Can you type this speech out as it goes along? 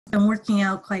been working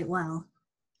out quite well.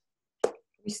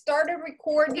 We started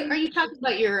recording. Are you talking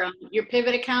about your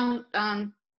Pivot account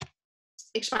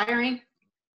expiring?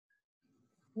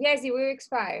 Yes, it will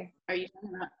expire. Are you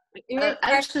talking about?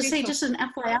 I was going to say, just an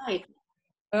FYI.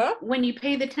 Huh? When you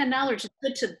pay the $10, it's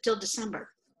good till December.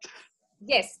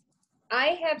 Yes,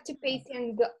 I have to pay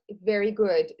 $10. Very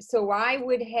good. So I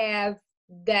would have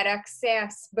that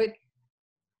access, but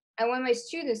I want my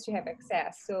students to have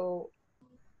access. So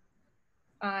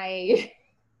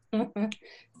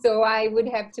so I would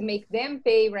have to make them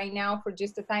pay right now for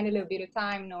just a tiny little bit of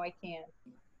time. No, I can't.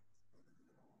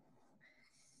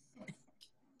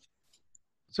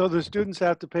 So the students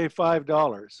have to pay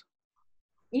 $5.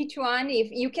 Each one,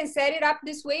 if you can set it up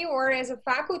this way, or as a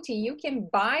faculty, you can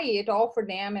buy it all for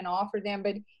them and offer them.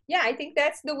 But yeah, I think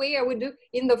that's the way I would do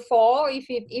in the fall. If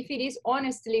it is,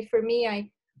 honestly, for me,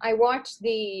 I watch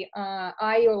the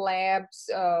IO Labs.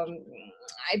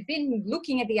 I've been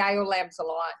looking at the IO Labs a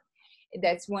lot.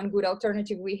 That's one good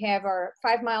alternative. We have our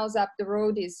 5 miles up the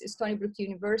road is Stony Brook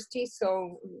University.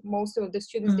 So most of the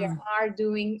students there are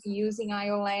using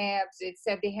IO Labs. It's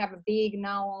that they have a big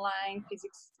now online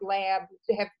physics lab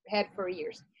they have had for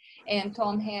years. And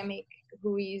Tom Hammock,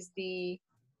 who is the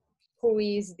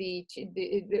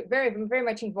very, very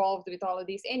much involved with all of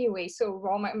this anyway. So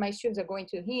all my students are going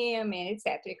to him and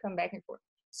etc. They come back and forth.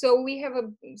 So we have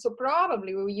so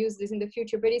probably we'll use this in the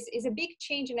future, but it's a big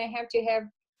change, and I have to have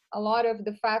a lot of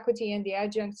the faculty and the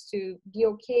adjuncts to be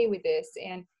okay with this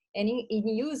and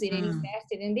use it and invest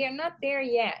it. And they're not there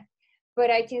yet,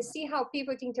 but I can see how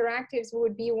Pivot Interactives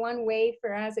would be one way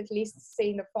for us, at least say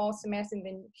in the fall semester and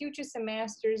then future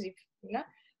semesters, if you know,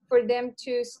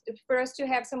 for us to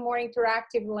have some more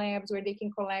interactive labs where they can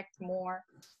collect more,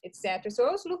 etc. So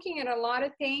I was looking at a lot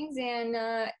of things, and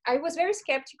I was very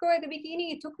skeptical at the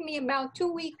beginning. It took me about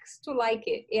 2 weeks to like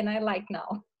it, and I like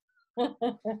now.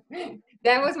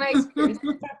 That was my experience.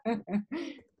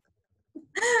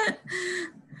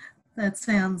 That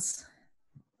sounds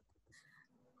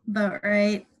about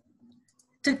right.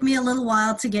 Took me a little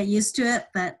while to get used to it,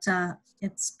 but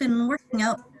it's been working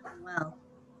out really well.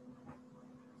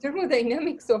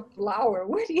 Thermodynamics of flour.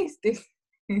 What is this?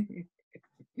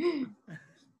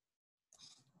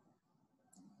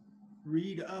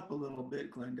 Read up a little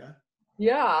bit, Glenda.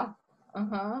 Yeah.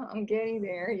 I'm getting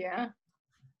there. Yeah.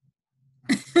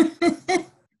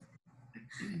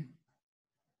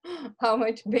 How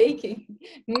much baking?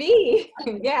 Me?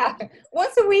 Yeah.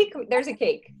 Once a week, there's a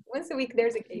cake. Once a week,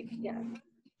 there's a cake. Yeah.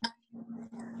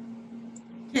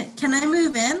 Can I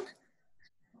move in?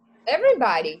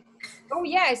 Everybody. Oh,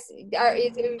 yes.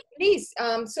 Please.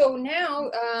 So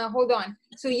now, hold on.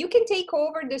 So you can take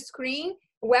over the screen.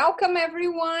 Welcome,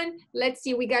 everyone. Let's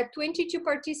see. We got 22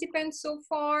 participants so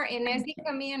far. And as they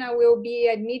come in, I will be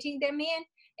admitting them in.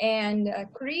 And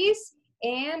Chris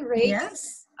and Ray,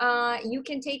 yes. You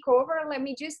can take over. Let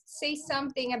me just say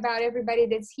something about everybody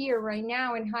that's here right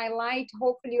now and highlight.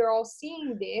 Hopefully you're all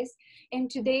seeing this.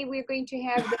 And today we're going to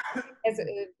have,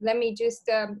 let me just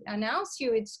announce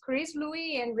you, it's Chris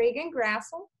Louie and Reagan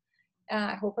Grassel.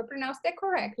 I hope I pronounced that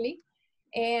correctly.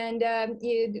 And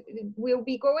we'll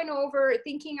be going over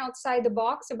thinking outside the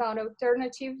box about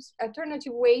alternative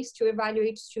ways to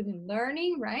evaluate student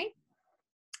learning, right?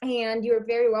 And you're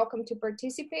very welcome to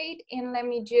participate. And let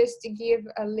me just give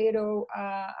a little,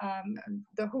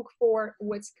 the hook for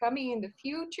what's coming in the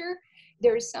future.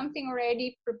 There is something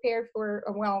already prepared for,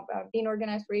 being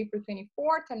organized for April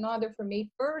 24th, another for May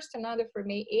 1st, another for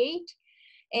May 8th.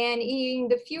 And in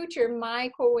the future,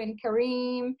 Michael and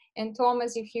Kareem and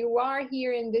Thomas, if you are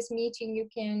here in this meeting, you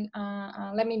can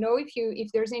let me know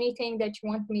if there's anything that you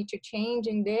want me to change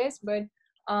in this, but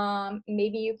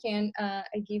maybe you can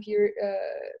give your,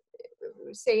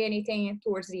 say anything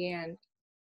towards the end.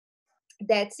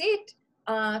 That's it.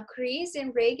 Chris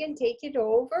and Reagan, take it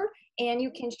over, and you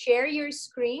can share your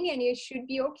screen, and you should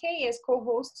be okay. As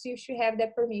co-hosts, you should have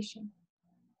that permission.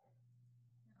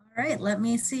 All right, let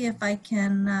me see if I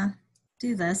can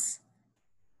do this.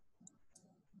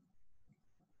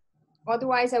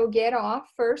 Otherwise, I will get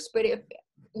off first, but if,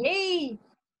 yay!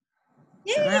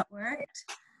 Yay! So that worked.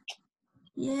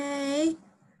 Yay.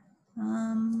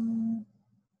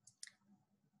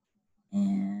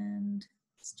 And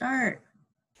start.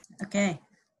 Okay.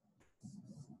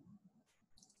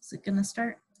 Is it gonna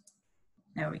start?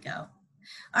 There we go.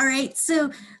 All right,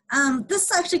 so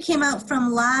this actually came out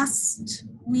from last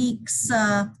week's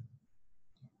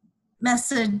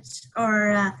message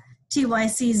or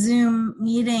TYC Zoom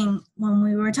meeting when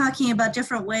we were talking about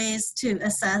different ways to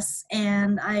assess,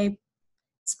 and I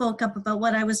spoke up about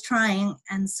what I was trying,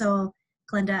 and so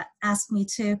Glenda asked me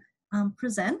to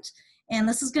present. And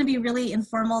this is going to be really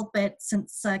informal, but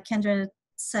since Kendra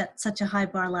set such a high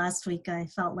bar last week, I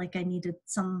felt like I needed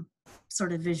some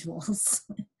sort of visuals.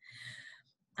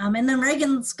 And then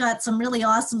Reagan's got some really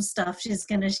awesome stuff she's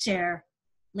going to share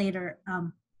later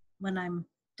when I'm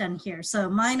done here. So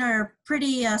mine are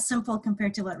pretty simple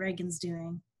compared to what Reagan's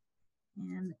doing.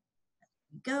 And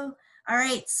there we go. All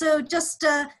right, so just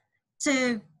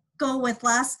to go with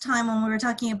last time when we were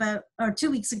talking about, or 2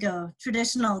 weeks ago,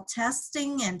 traditional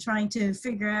testing and trying to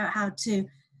figure out how to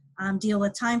deal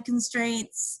with time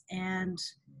constraints and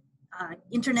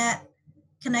internet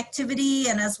connectivity,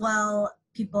 and as well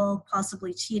people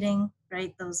possibly cheating,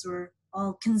 right? Those were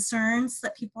all concerns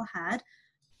that people had.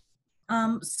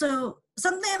 So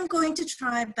something I'm going to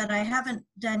try, but I haven't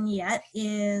done yet,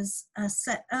 is a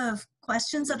set of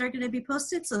questions that are going to be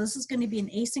posted. So this is going to be an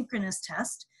asynchronous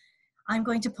test. I'm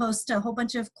going to post a whole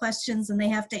bunch of questions and they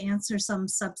have to answer some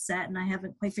subset, and I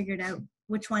haven't quite figured out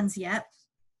which ones yet.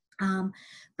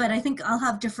 But I think I'll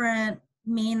have different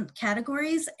main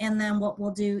categories, and then what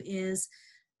we'll do is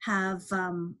have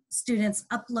students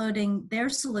uploading their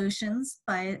solutions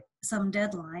by some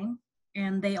deadline,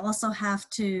 and they also have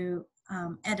to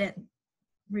edit,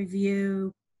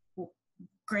 review,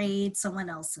 grade someone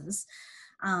else's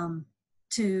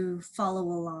to follow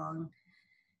along.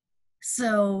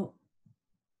 So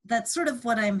that's sort of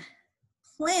what I'm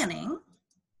planning.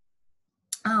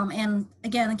 And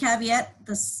again, a caveat,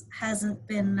 this hasn't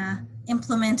been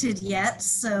implemented yet,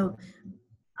 so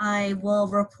I will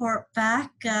report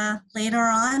back later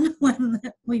on when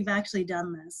we've actually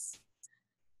done this.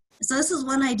 So this is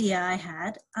one idea I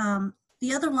had.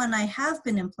 The other one I have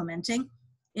been implementing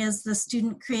is the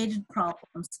student created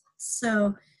problems.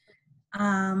 So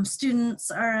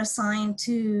students are assigned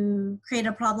to create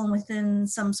a problem within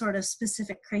some sort of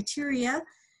specific criteria,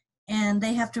 and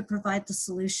they have to provide the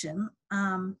solution.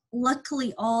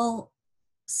 Luckily, all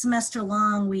semester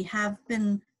long, we have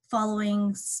been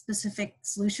following specific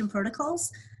solution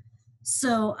protocols.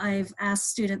 So I've asked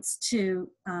students to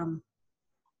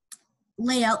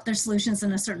lay out their solutions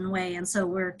in a certain way, and so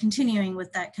we're continuing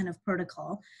with that kind of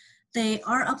protocol. They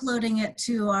are uploading it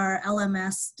to our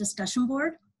LMS discussion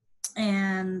board,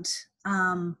 and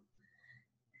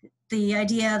the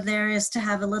idea there is to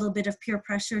have a little bit of peer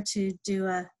pressure to do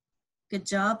a good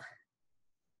job.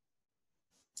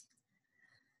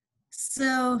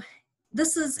 So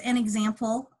this is an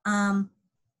example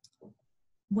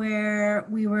where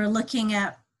we were looking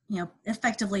at,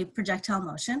 effectively projectile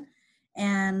motion,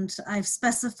 and I've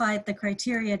specified the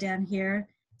criteria down here.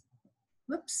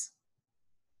 Whoops.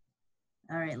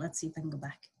 All right, let's see if I can go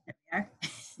back. There we are.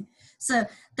 So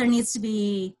there needs to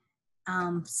be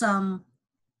some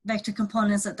vector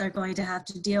components that they're going to have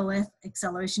to deal with,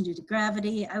 acceleration due to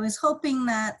gravity. I was hoping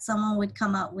that someone would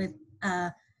come up with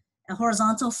a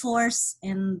horizontal force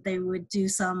and they would do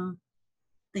something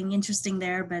interesting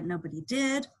there, but nobody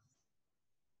did.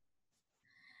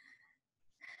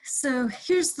 So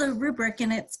here's the rubric,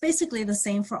 and it's basically the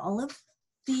same for all of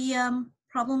the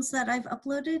problems that I've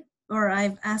uploaded, or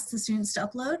I've asked the students to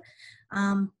upload.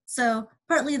 So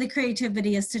partly the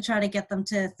creativity is to try to get them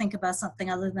to think about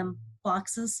something other than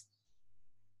boxes.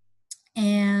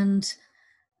 And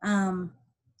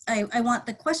I want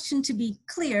the question to be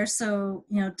clear. So,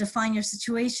 define your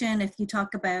situation. If you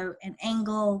talk about an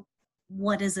angle,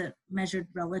 what is it measured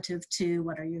relative to?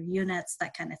 What are your units?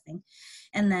 That kind of thing.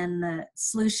 And then the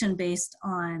solution based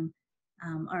on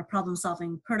our problem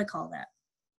solving protocol that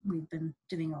we've been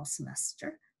doing all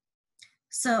semester.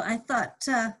 So I thought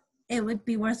it would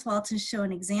be worthwhile to show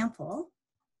an example.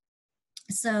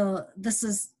 So this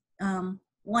is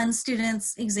one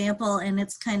student's example, and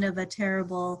it's kind of a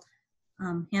terrible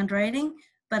handwriting,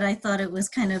 but I thought it was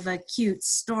kind of a cute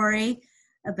story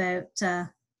about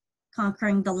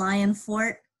conquering the lion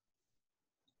fort.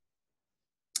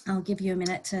 I'll give you a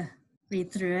minute to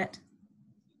read through it.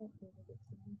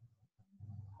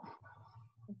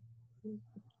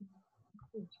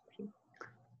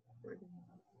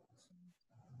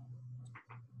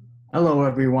 Hello,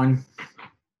 everyone.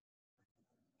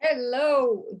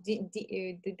 Hello.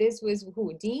 This was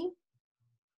who? Dean?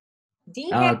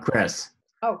 Dean had, Chris.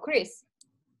 oh, Chris.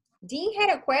 Dean had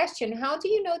a question. How do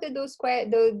you know that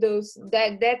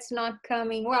that's not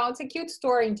coming? Well, it's a cute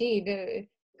story indeed.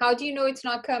 How do you know it's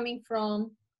not coming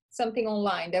from something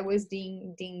online? That was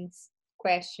Dean's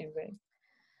question. Right?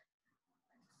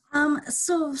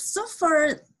 So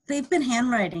far they've been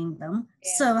handwriting them.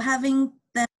 Yeah. So having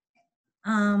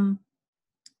them,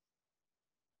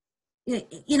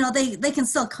 they can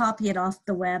still copy it off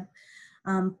the web,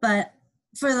 but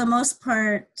for the most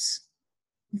part,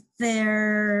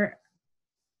 their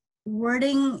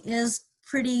wording is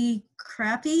pretty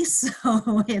crappy,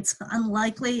 so it's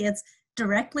unlikely it's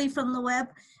directly from the web.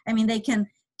 I mean, they can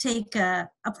take a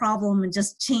problem and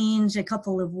just change a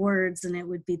couple of words and it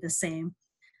would be the same.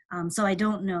 So I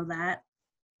don't know that.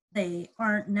 They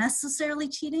aren't necessarily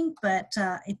cheating, but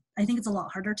I think it's a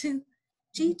lot harder to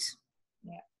cheat.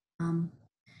 Yeah.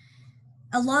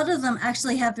 A lot of them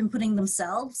actually have been putting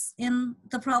themselves in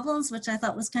the problems, which I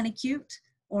thought was kind of cute,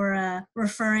 or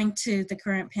referring to the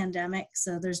current pandemic.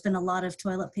 So there's been a lot of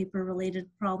toilet paper related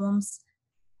problems.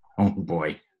 Oh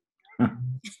boy.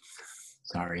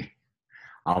 Sorry,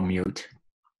 I'll mute.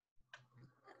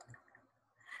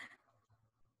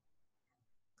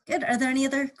 Good. Are there any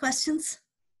other questions?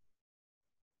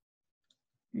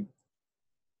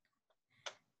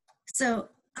 So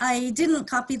I didn't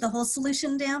copy the whole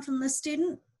solution down from the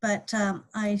student, but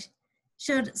I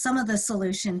showed some of the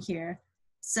solution here.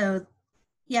 So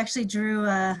he actually drew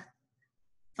a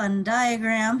fun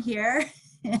diagram here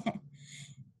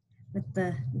with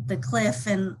the cliff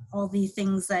and all the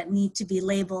things that need to be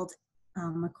labeled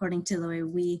according to the way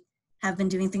we have been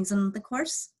doing things in the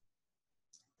course.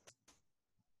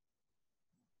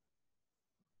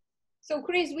 So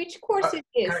Chris, which course is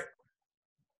this?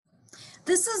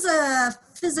 This is a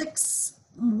physics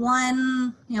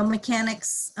 1,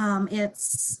 mechanics.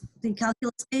 It's the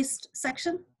calculus-based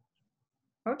section.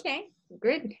 Okay,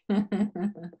 good.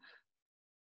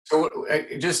 So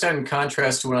just in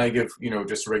contrast to when I give,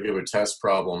 just a regular test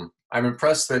problem, I'm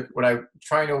impressed that what I'm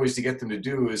trying always to get them to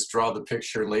do is draw the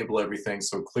picture and label everything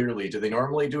so clearly. Do they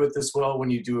normally do it this well when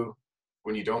you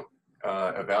don't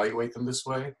evaluate them this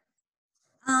way?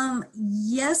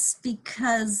 Yes,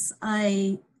 because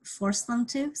I force them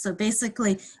to. So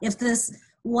basically, if this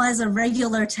was a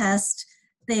regular test,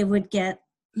 they would get,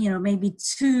 maybe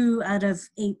 2 out of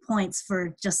 8 points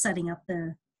for just setting up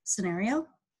the scenario.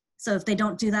 So if they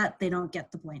don't do that, they don't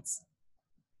get the points.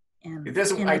 And it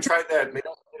doesn't. I tried that.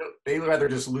 They rather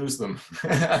just lose them.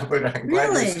 But I'm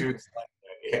glad the students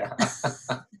like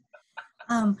that.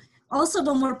 Yeah. Also,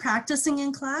 when we're practicing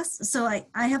in class, so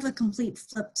I have a complete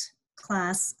flipped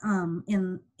class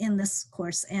in this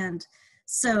course, and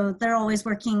so they're always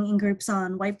working in groups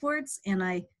on whiteboards, and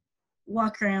I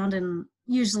walk around and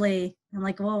usually I'm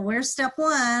like, well, where's step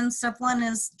 1? Step 1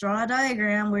 is draw a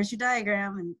diagram. Where's your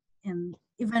diagram? And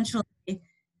eventually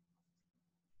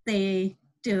they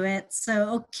do it.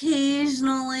 So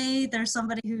occasionally there's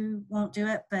somebody who won't do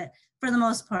it, but for the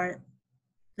most part,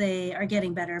 they are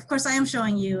getting better. Of course, I am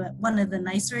showing you one of the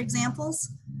nicer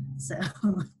examples. So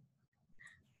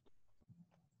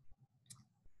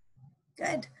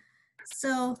good.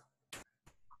 So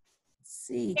let's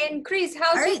see. And Chris, how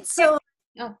All do right, so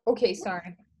oh, okay,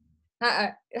 sorry.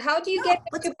 How do you get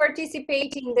them to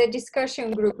participate in the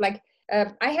discussion group? Like,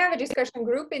 I have a discussion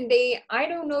group, and I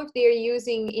don't know if they're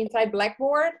using inside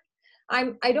Blackboard.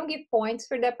 I don't give points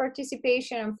for that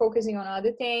participation. I'm focusing on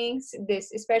other things.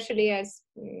 This, especially as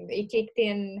they kicked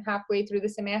in halfway through the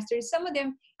semester. Some of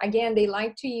them, again, they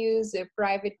like to use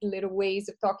private little ways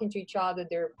of talking to each other.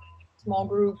 They're small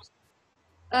groups.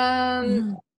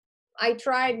 I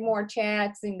tried more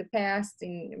chats in the past,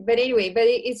 but anyway,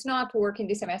 it's not working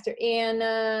this semester.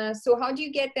 And so how do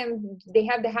you get them? They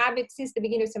have the habit since the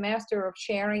beginning of the semester of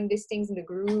sharing these things in the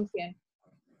group. And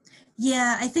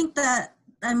yeah, I think that,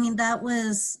 that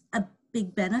was a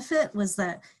big benefit, was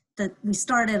that we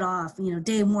started off,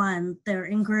 day 1, they're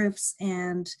in groups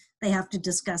and they have to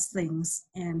discuss things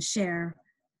and share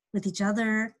with each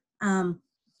other.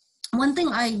 One thing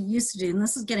I used to do, and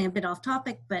this is getting a bit off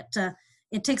topic, but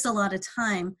it takes a lot of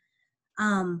time.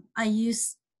 I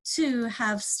used to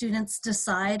have students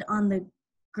decide on the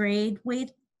grade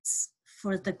weights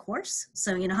for the course.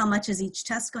 So, how much is each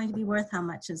test going to be worth? How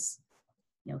much is,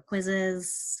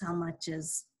 quizzes? How much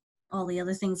is all the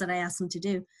other things that I asked them to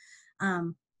do?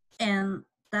 And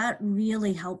that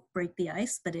really helped break the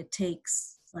ice, but it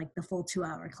takes like the full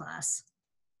 2-hour class.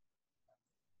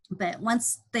 But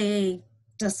once they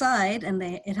decide, and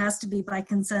it has to be by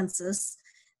consensus,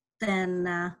 then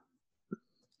the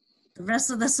rest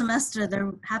of the semester,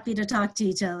 they're happy to talk to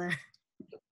each other.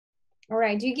 all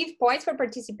right, do you give points for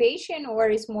participation, or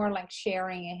is more like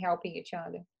sharing and helping each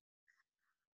other?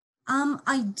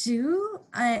 I do.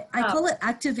 I call it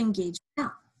active engagement.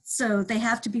 So they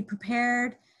have to be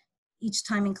prepared each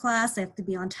time in class. They have to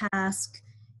be on task.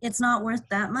 It's not worth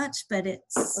that much, but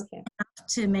it's enough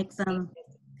to make them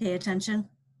pay attention.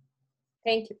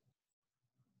 Thank you.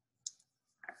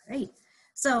 All right.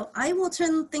 So I will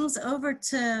turn things over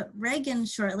to Reagan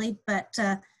shortly, but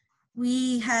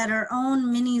we had our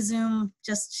own mini Zoom,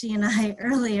 just she and I,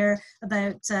 earlier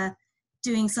about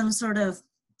doing some sort of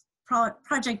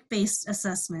project-based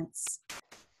assessments.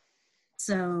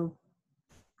 So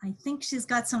I think she's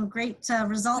got some great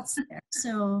results there.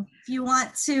 So if you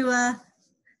want to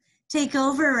take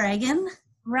over, Reagan.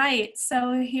 Right,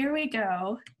 so here we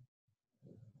go.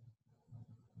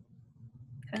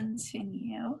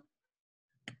 Continue.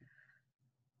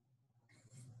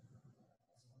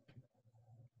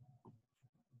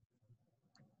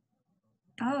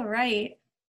 All right,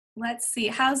 let's see.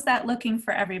 How's that looking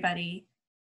for everybody?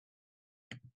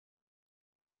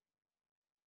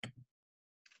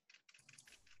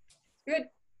 Good.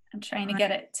 I'm trying to get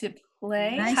it to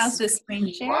play. Nice. How's the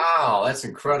screen share? Wow, that's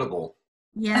incredible.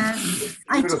 Yeah,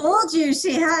 I told you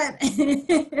she had.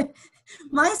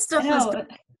 My stuff was,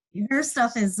 her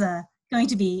stuff is going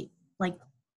to be like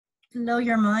blow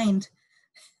your mind.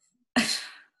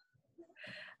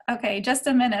 Okay, just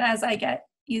a minute as I get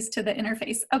used to the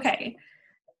interface. Okay.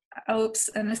 Oops,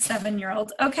 and a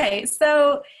 7-year-old. Okay,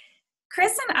 so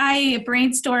Chris and I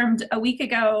brainstormed a week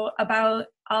ago about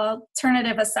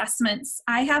alternative assessments.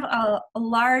 I have a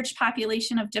large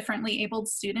population of differently abled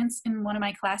students in one of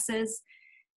my classes,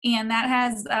 and that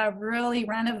has really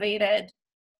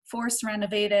force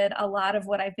renovated a lot of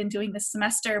what I've been doing this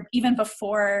semester, even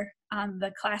before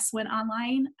the class went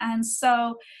online. And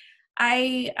so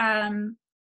I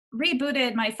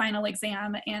rebooted my final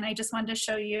exam, and I just wanted to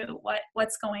show you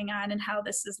what's going on and how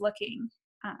this is looking.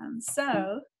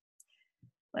 So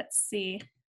let's see.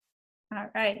 All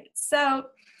right, so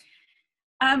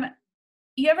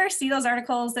you ever see those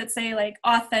articles that say like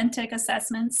authentic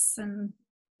assessments and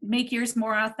make yours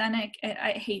more authentic?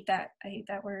 I hate that. I hate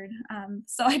that word.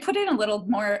 So I put in a little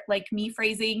more like me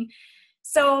phrasing.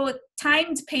 So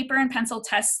timed paper and pencil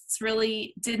tests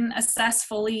really didn't assess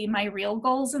fully my real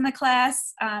goals in the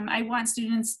class. I want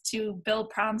students to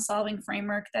build problem-solving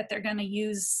framework that they're going to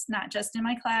use not just in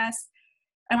my class.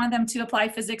 I want them to apply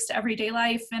physics to everyday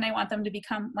life, and I want them to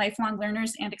become lifelong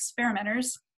learners and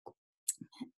experimenters.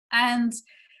 And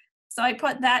so I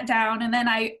put that down, and then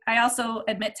I also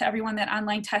admit to everyone that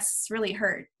online tests really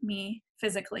hurt me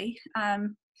physically.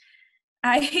 I'm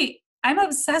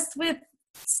obsessed with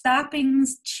stopping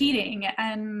cheating,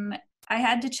 and I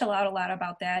had to chill out a lot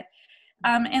about that.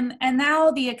 And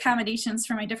now the accommodations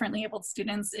for my differently abled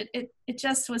students, it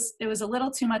was a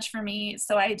little too much for me,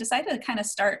 so I decided to kind of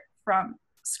start from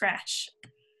scratch.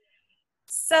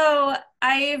 So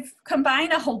I've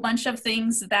combined a whole bunch of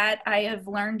things that I have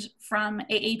learned from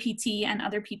AAPT and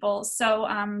other people. So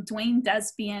Dwayne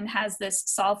Desbian has this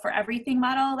Solve for Everything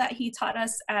model that he taught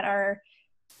us at our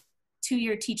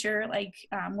 2-year teacher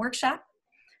workshop,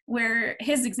 where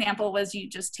his example was you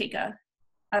just take a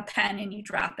pen and you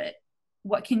drop it.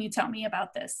 What can you tell me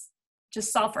about this?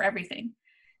 Just solve for everything.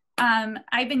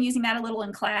 I've been using that a little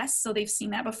in class, so they've seen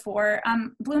that before.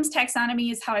 Bloom's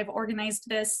taxonomy is how I've organized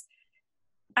this.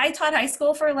 I taught high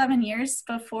school for 11 years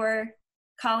before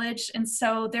college, and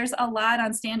so there's a lot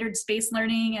on standards-based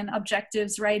learning and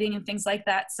objectives writing and things like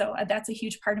that, so that's a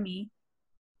huge part of me.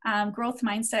 Growth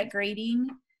mindset grading,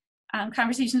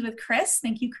 conversations with Chris,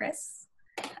 thank you, Chris,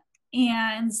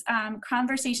 and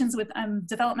conversations with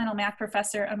developmental math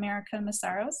professor America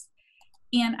Massaros.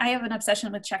 And I have an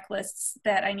obsession with checklists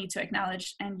that I need to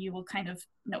acknowledge, and you will kind of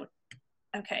note.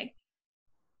 Okay.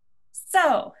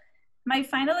 So my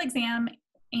final exam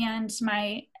and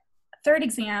my third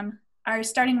exam are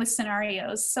starting with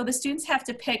scenarios. So the students have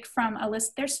to pick from a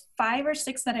list. There's 5 or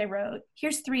 6 that I wrote.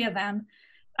 Here's 3 of them.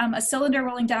 A cylinder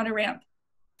rolling down a ramp.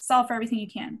 Solve for everything you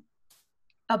can.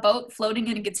 A boat floating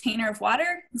in a container of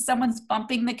water. Someone's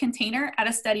bumping the container at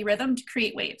a steady rhythm to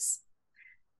create waves.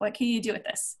 What can you do with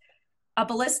this? A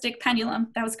ballistic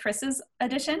pendulum. That was Chris's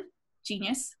addition.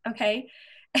 Genius. Okay.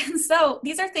 And so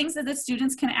these are things that the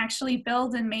students can actually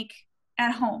build and make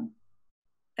at home.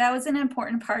 That was an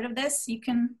important part of this. You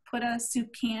can put a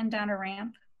soup can down a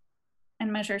ramp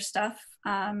and measure stuff.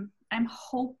 I'm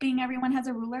hoping everyone has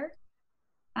a ruler,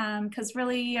 because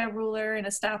really a ruler and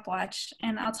a stopwatch,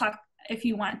 and I'll talk, if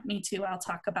you want me to, I'll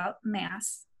talk about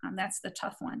mass. That's the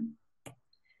tough one.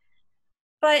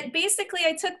 But basically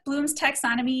I took Bloom's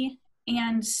taxonomy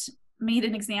and made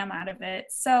an exam out of it.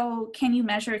 So can you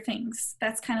measure things?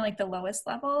 That's kind of like the lowest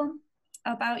level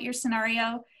about your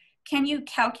scenario. Can you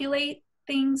calculate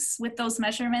things with those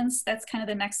measurements? That's kind of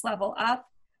the next level up.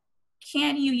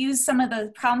 Can you use some of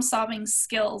the problem solving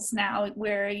skills now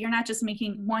where you're not just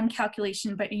making one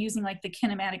calculation, but you're using like the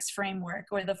kinematics framework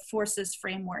or the forces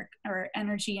framework or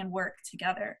energy and work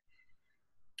together?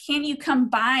 Can you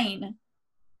combine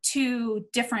 2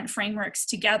 different frameworks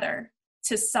together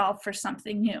to solve for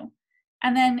something new?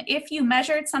 And then if you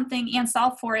measured something and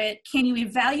solved for it, can you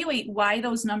evaluate why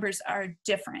those numbers are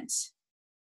different?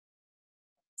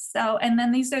 So, and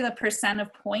then these are the percent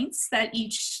of points that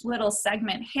each little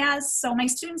segment has. So my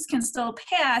students can still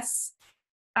pass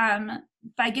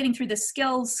by getting through the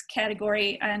skills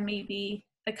category, and maybe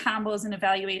the combos and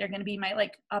evaluate are going to be my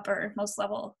like upper most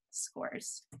level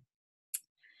scores.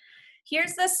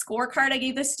 Here's the scorecard I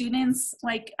gave the students,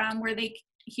 like where they,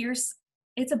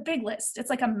 it's a big list. It's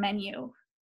like a menu.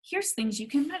 Here's things you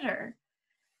can measure.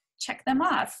 Check them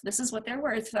off. This is what they're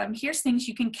worth. Here's things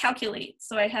you can calculate.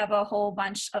 So I have a whole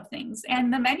bunch of things.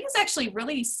 And the menus actually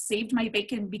really saved my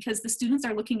bacon, because the students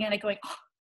are looking at it going,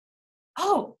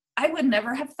 oh, I would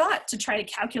never have thought to try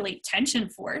to calculate tension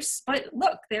force, but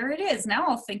look, there it is. Now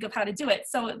I'll think of how to do it.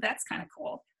 So that's kind of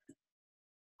cool.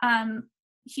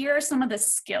 Here are some of the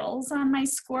skills on my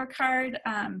scorecard.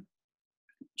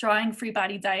 Drawing free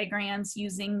body diagrams,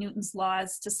 using Newton's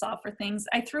laws to solve for things.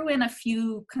 I threw in a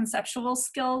few conceptual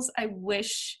skills. I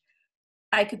wish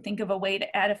I could think of a way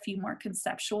to add a few more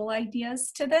conceptual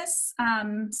ideas to this.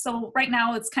 So right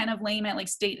now it's kind of lame at like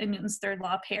state and Newton's third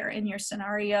law pair in your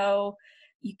scenario.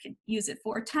 You could use it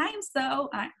 4 times though.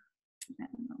 I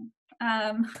don't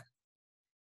know.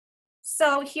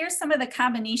 So here's some of the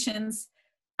combinations.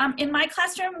 In my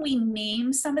classroom, we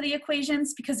name some of the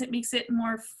equations because it makes it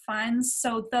more fun.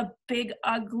 So the big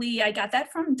ugly, I got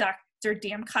that from Dr.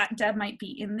 Damcott. Deb might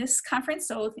be in this conference,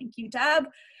 so thank you, Deb.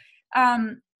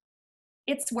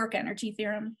 It's work energy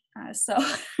theorem. So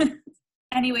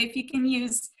anyway, if you can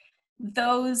use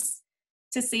those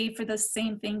to save for the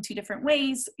same thing 2 different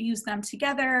ways, use them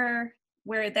together,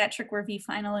 where that trick where V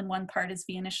final in one part is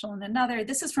V initial in another.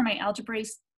 This is for my algebra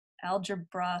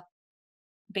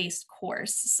based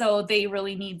course. So they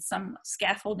really need some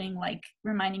scaffolding, like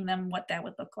reminding them what that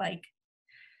would look like.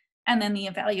 And then the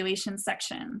evaluation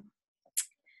section.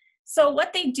 So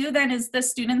what they do then is the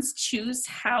students choose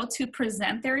how to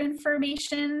present their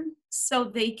information, so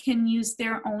they can use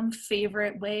their own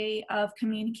favorite way of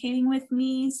communicating with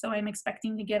me. So I'm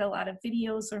expecting to get a lot of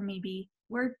videos or maybe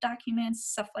Word documents,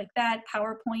 stuff like that,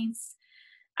 PowerPoints.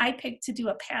 I picked to do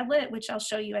a Padlet, which I'll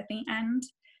show you at the end,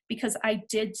 because I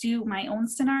did do my own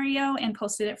scenario and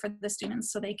posted it for the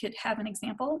students so they could have an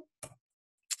example.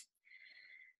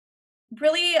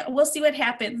 Really, we'll see what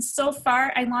happens. So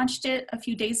far, I launched it a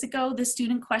few days ago. The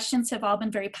student questions have all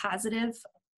been very positive.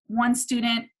 One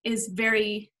student is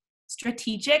very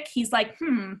strategic. He's like,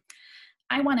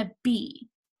 I want a B.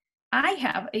 I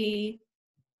have a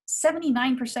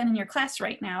 79% in your class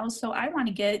right now, so I want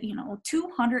to get,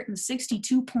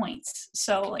 262 points.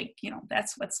 So like,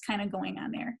 that's what's kind of going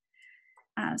on there.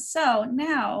 So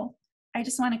now I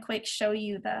just want to quick show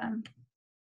you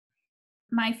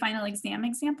my final exam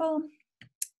example.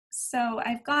 So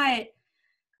I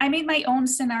made my own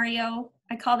scenario.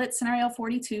 I called it scenario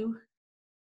 42.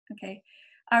 Okay.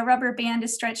 A rubber band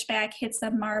is stretched back, hits a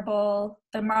marble.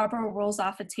 The marble rolls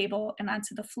off a table and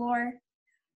onto the floor.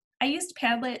 I used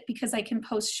Padlet because I can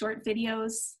post short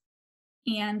videos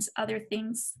and other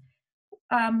things.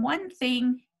 One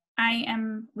thing I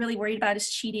am really worried about is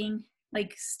cheating.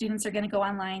 Like, students are going to go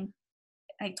online.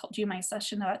 I told you my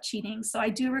session about cheating. So I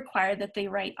do require that they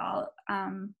write all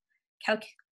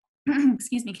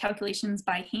calculations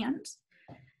by hand.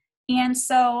 And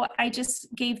so I just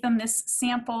gave them this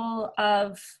sample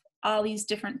of all these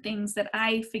different things that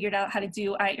I figured out how to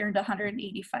do. I earned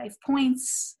 185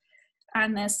 points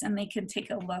on this, and they can take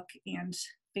a look and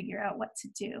figure out what to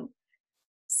do.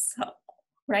 So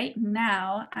right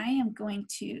now I am going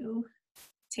to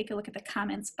take a look at the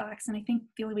comments box, and I think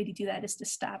the only way to do that is to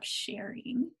stop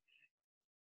sharing.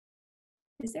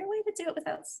 Is there a way to do it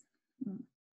without?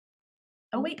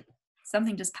 Oh wait,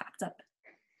 something just popped up.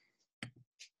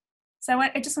 So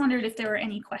I just wondered if there were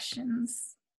any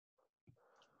questions.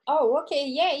 Oh, okay.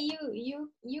 Yeah, you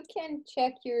can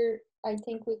check your, I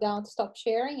think, without stop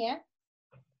sharing. Yeah.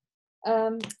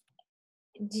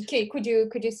 Okay. Could you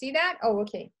see that? Oh,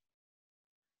 okay.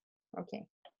 Okay.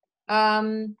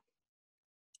 I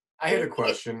had a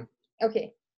question.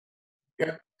 Okay.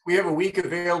 Yeah, we have a week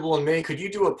available in May. Could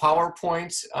you do a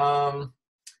PowerPoint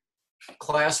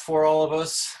class for all of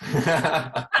us?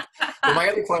 But my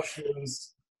other question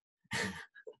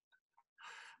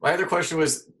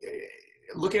was,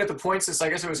 looking at the points list, I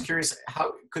guess I was curious,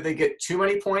 how could they get too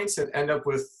many points and end up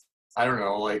with, I don't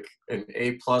know, like an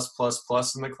A+++ in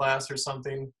the class or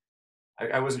something?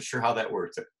 I wasn't sure how that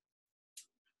worked.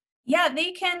 Yeah,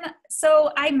 they can.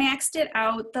 So I maxed it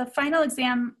out. The final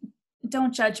exam,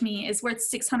 don't judge me, is worth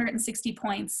 660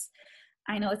 points.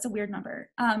 I know it's a weird number,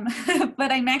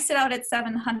 but I maxed it out at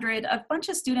 700. A bunch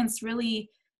of students really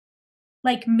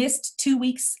missed 2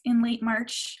 weeks in late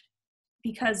March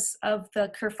because of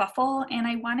the kerfuffle, and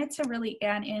I wanted to really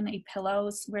add in a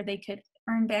pillows where they could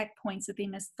earn back points if they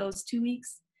missed those 2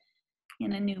 weeks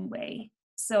in a new way.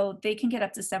 So they can get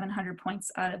up to 700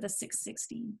 points out of the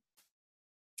 660.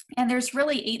 And there's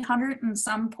really 800 and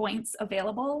some points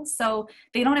available, so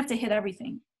they don't have to hit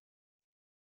everything.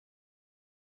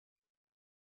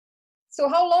 So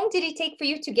how long did it take for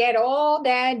you to get all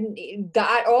that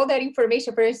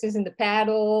information, for instance, in the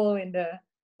paddle and the,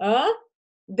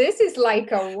 this is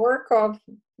like a work of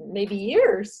maybe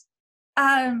years.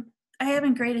 I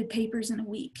haven't graded papers in a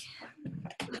week.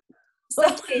 So,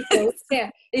 Okay, so yeah,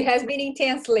 it has been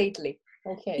intense lately.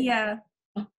 Okay. yeah.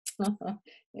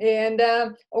 And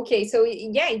okay, so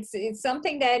yeah, it's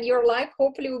something that your life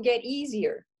hopefully will get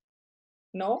easier.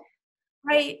 No?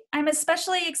 Right. I'm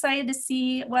especially excited to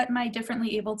see what my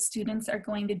differently abled students are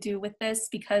going to do with this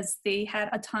because they had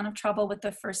a ton of trouble with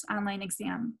the first online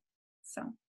exam.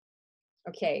 So.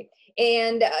 Okay.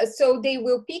 And so they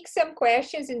will pick some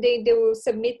questions and they will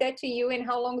submit that to you. And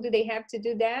how long do they have to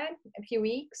do that? A few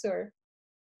weeks or?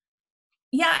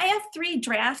 Yeah, I have 3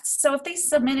 drafts. So if they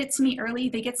submit it to me early,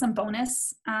 they get some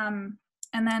bonus.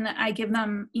 And then I give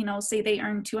them, you know, say they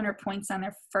earn 200 points on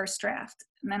their first draft.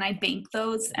 And then I bank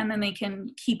those and then they can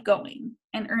keep going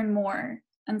and earn more.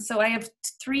 And so I have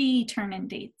 3 turn-in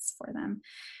dates for them.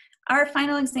 Our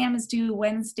final exam is due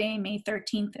Wednesday, May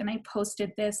 13th, and I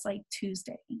posted this like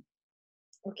Tuesday.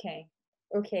 Okay.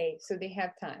 Okay. So they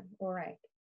have time. All right.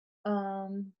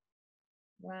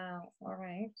 Wow. All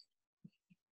right.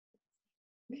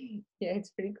 Yeah, it's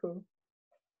pretty cool.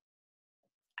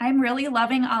 I'm really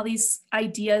loving all these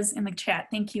ideas in the chat.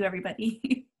 Thank you,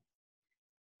 everybody.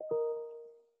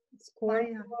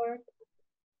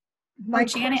 My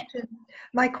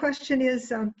question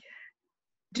is,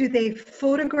 do they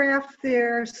photograph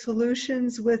their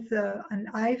solutions with an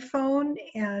iPhone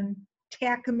and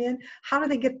tack them in? How do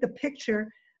they get the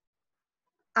picture?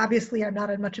 Obviously, I'm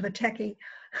not much of a techie.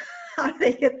 How do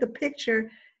they get the picture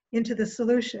into the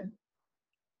solution?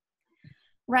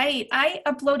 Right. I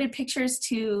uploaded pictures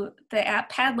to the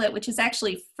app Padlet, which is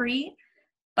actually free,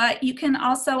 but you can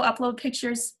also upload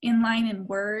pictures inline in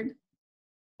Word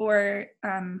or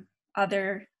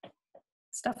other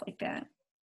stuff like that.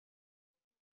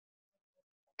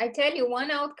 I tell you,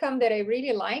 one outcome that I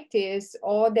really liked is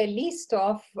all the list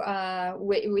of,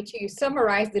 which you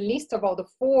summarize the list of all the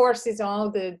forces,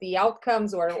 all the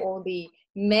outcomes or all the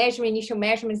initial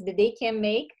measurements that they can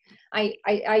make.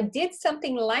 I did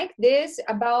something like this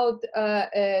about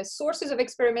sources of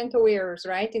experimental errors,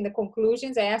 right? In the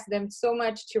conclusions, I asked them so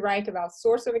much to write about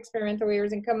source of experimental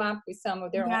errors and come up with some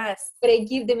of their own. But I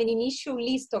give them an initial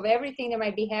list of everything that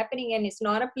might be happening, and it's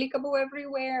not applicable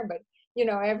everywhere, but you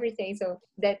know, everything. So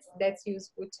that's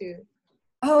useful too.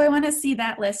 Oh, I want to see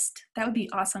that list. That would be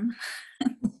awesome.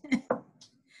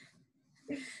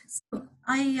 So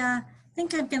I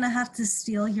think I'm going to have to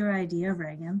steal your idea,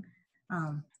 Reagan.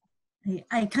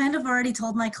 I kind of already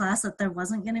told my class that there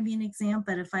wasn't going to be an exam,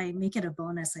 but if I make it a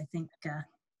bonus, I think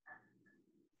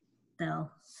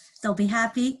they'll be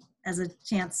happy as a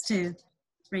chance to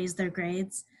raise their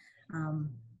grades.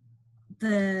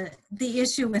 The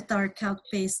issue with our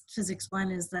calc-based Physics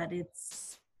 1 is that it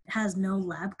has no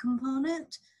lab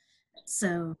component,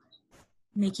 so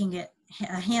making it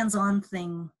a hands-on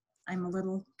thing I'm a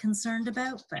little concerned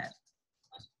about, but.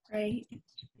 Right.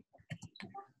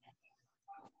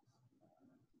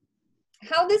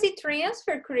 How does it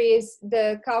transfer, Chris,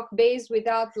 the calc base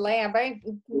without lab? I'm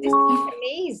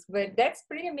amazed, but that's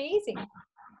pretty amazing.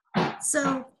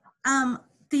 So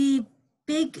the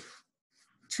big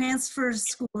transfer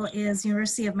school is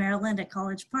University of Maryland at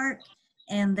College Park,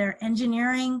 and their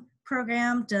engineering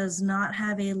program does not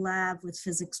have a lab with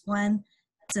Physics 1.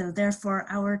 So therefore,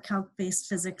 our calc-based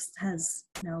physics has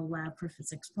no lab for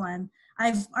Physics 1.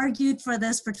 I've argued for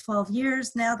this for 12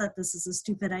 years now that this is a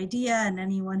stupid idea, and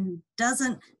anyone who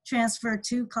doesn't transfer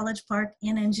to College Park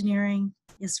in engineering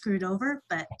is screwed over,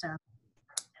 but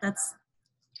that's...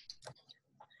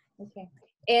 Okay.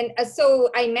 And so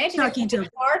I imagine at College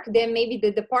Park, then maybe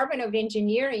the Department of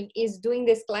Engineering is doing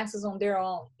these classes on their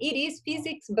own. It is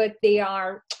physics, but they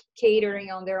are catering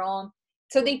on their own.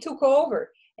 So they took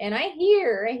over. And I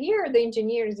hear the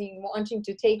engineers wanting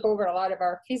to take over a lot of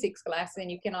our physics classes,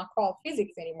 and you cannot call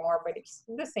physics anymore, but it's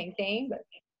the same thing. But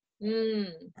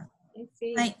let's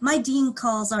see. My dean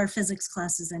calls our physics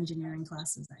classes engineering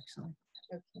classes, actually.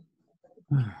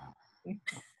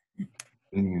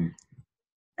 Okay.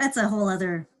 That's a whole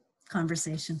other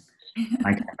conversation.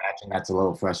 I can imagine that's a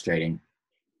little frustrating.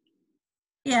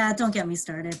 Yeah, don't get me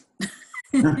started.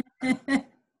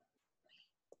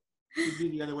 Should be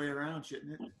the other way around,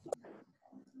 shouldn't it?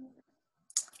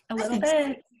 A little bit.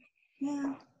 So.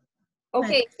 Yeah.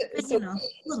 Okay. But, you know, a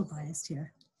little biased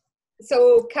here.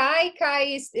 So Kai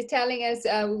is telling us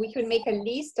we could make a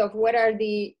list of what are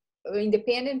the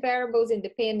independent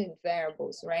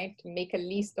variables, right? To make a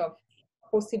list of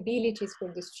possibilities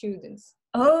for the students.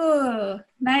 Oh,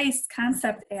 nice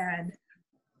concept ad.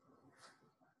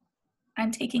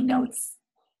 I'm taking notes.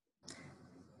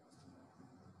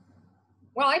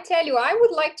 Well, I tell you, I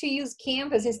would like to use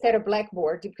Canvas instead of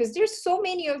Blackboard because there's so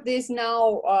many of these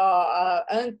now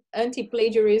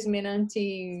anti-plagiarism and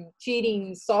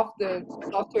anti-cheating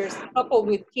softwares coupled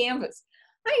with Canvas.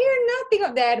 I hear nothing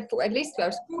of that. At least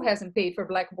our school hasn't paid for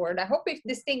Blackboard. I hope if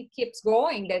this thing keeps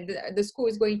going, that the school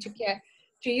is going to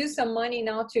use some money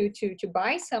now to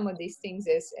buy some of these things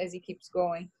as it keeps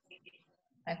going.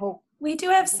 I hope. We do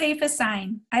have Safe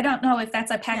Assign. I don't know if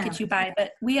that's a package you buy,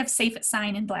 but we have Safe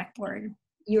Assign in Blackboard.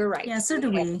 You're right. Yeah, so do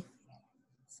we.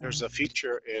 There's a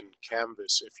feature in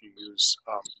Canvas if you use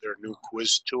their new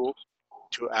quiz tool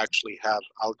to actually have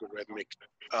algorithmic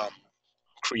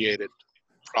created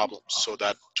problems so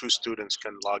that two students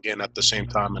can log in at the same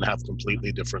time and have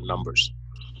completely different numbers.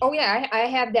 Oh yeah, I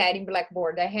have that in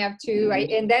Blackboard. I have to,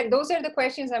 and those are the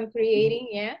questions I'm creating.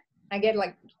 Yeah, I get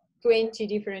like 20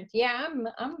 different. Yeah,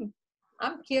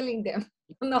 I'm killing them.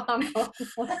 No, I'm not.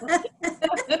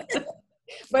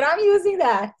 But I'm using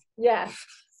that. Yeah.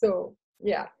 So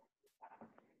yeah.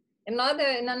 In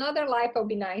another life, I'll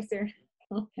be nicer.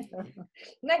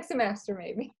 Next semester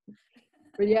maybe.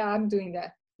 But yeah, I'm doing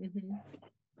that. Mm-hmm.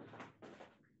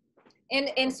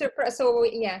 And so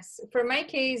yes, for my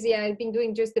case, yeah, I've been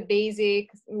doing just the basic,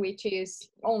 which is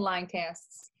online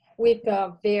tests with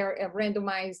their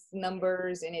randomized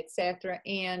numbers and etc.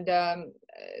 And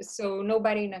so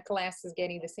nobody in a class is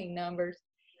getting the same numbers.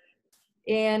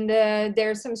 And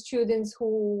there are some students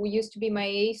who used to be my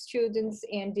A students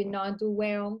and did not do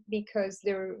well because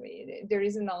there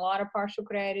isn't a lot of partial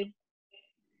credit.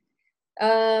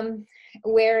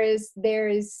 Whereas there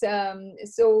is,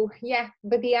 so yeah,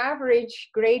 but the average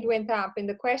grade went up and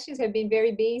the questions have been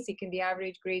very basic and the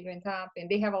average grade went up and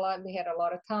they had a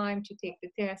lot of time to take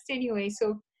the test anyway.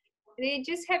 So they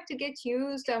just have to get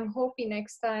used. I'm hoping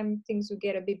next time things will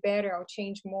get a bit better. I'll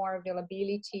change more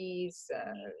availabilities,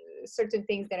 certain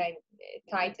things that I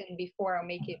tightened before, I'll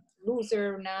make it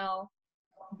looser now.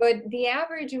 But the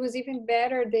average was even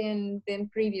better than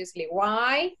previously.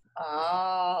 Why?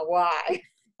 Why?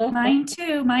 Mine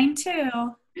too.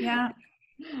 Yeah.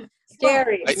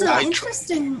 Scary. Well, so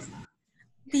interesting.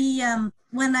 The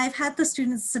when I've had the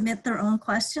students submit their own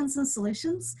questions and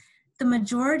solutions, the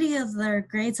majority of their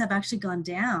grades have actually gone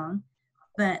down.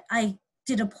 But I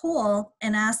did a poll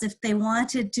and asked if they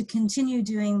wanted to continue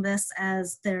doing this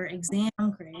as their exam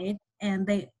grade, and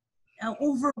they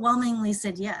overwhelmingly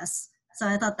said yes. So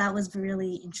I thought that was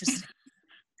really interesting.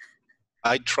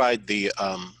 I tried the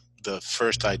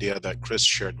first idea that Chris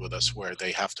shared with us, where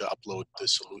they have to upload the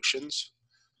solutions.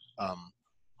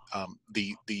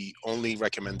 The only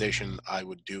recommendation I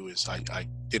would do is, I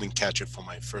didn't catch it for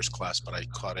my first class, but I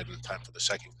caught it in time for the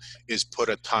second, is put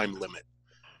a time limit.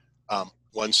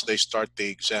 Once they start the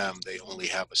exam, they only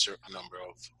have a certain number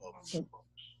of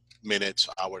minutes,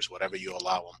 hours, whatever you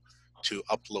allow them, to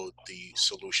upload the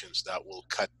solutions. That will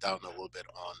cut down a little bit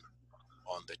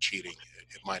on the cheating.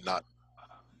 It might not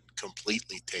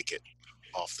completely take it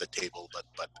off the table,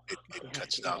 but it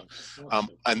cuts down.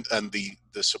 And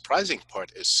the surprising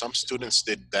part is some students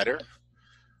did better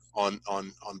on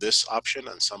this option,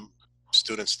 and some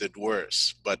students did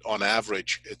worse. But on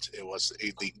average,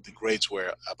 the grades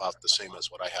were about the same as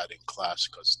what I had in class,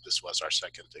 because this was our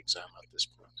second exam at this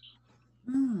point.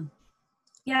 Mm.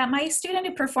 Yeah, my student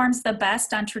who performs the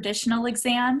best on traditional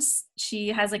exams, she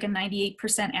has like a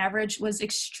 98% average, was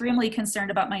extremely concerned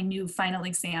about my new final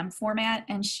exam format.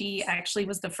 And she actually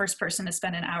was the first person to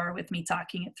spend an hour with me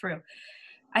talking it through.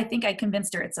 I think I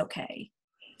convinced her it's okay.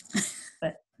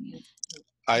 But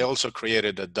I also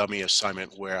created a dummy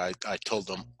assignment where I told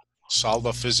them, solve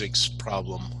a physics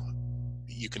problem.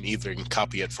 You can either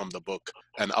copy it from the book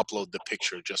and upload the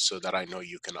picture, just so that I know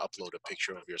you can upload a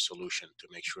picture of your solution to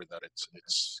make sure that it's.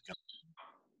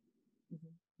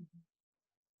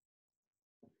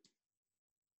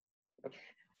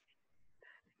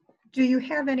 Do you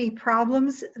have any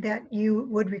problems that you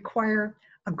would require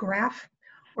a graph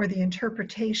or the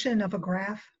interpretation of a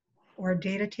graph or a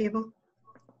data table?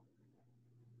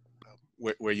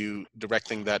 Were you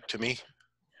directing that to me?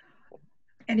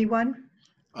 Anyone?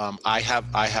 I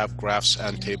have graphs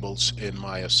and tables in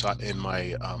my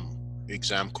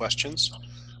exam questions.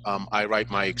 I write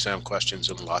my exam questions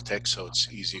in LaTeX, so it's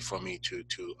easy for me to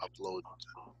upload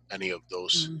any of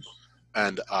those,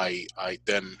 and I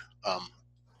then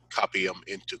copy them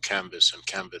into Canvas, and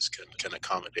Canvas can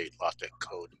accommodate LaTeX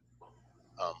code.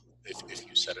 if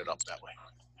you set it up that way.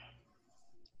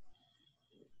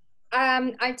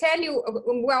 I tell you,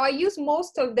 well, I use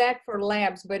most of that for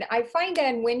labs, but I find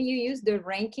that when you use the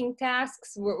ranking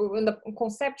tasks, in the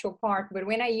conceptual part, but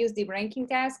when I use the ranking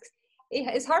tasks,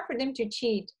 it's hard for them to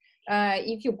cheat.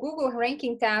 If you Google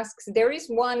ranking tasks, there is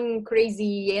one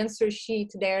crazy answer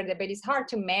sheet there, but it's hard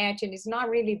to match, and it's not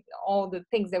really all the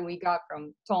things that we got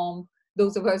from Tom.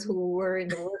 Those of us who were in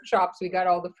the workshops, we got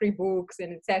all the free books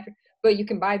and etc. But you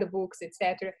can buy the books,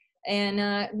 etc. And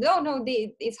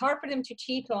it's hard for them to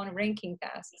cheat on ranking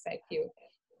tasks, I feel.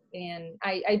 And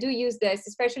I do use this,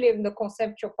 especially in the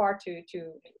conceptual part, to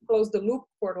close the loop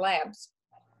for labs.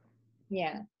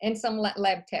 Yeah, and some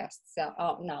lab tests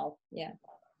now, yeah.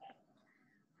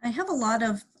 I have a lot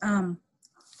of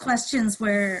questions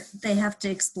where they have to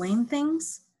explain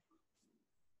things.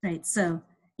 Right, so,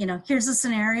 you know, here's a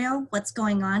scenario, what's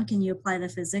going on, can you apply the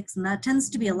physics? And that tends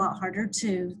to be a lot harder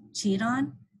to cheat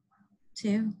on,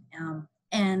 too.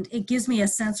 And it gives me a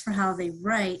sense for how they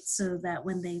write, so that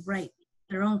when they write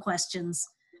their own questions,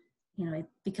 you know, it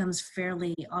becomes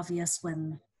fairly obvious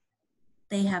when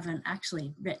they haven't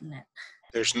actually written it.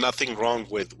 There's nothing wrong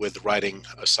with writing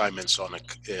assignments on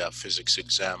a physics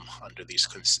exam under these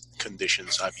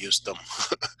conditions. I've used them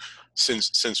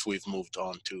since we've moved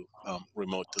on to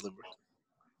remote delivery.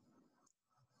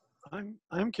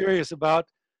 I'm curious about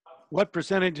what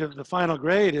percentage of the final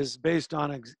grade is based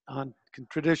on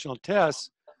traditional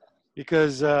tests,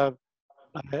 because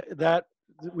that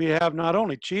we have not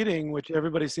only cheating, which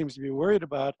everybody seems to be worried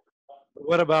about, but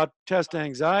what about test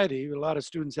anxiety? A lot of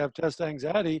students have test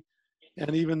anxiety,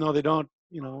 and even though they don't,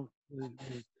 you know,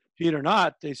 cheat or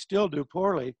not, they still do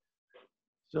poorly.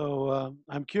 So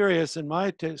I'm curious, in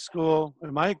my school,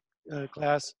 in my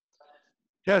class,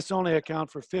 tests only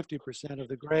account for 50% of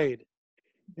the grade.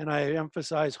 And I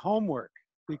emphasize homework,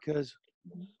 because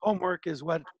homework is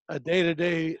what a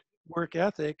day-to-day work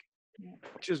ethic,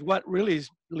 which is what really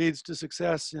leads to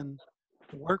success in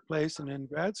the workplace and in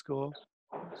grad school.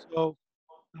 So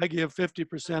I give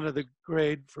 50% of the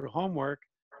grade for homework,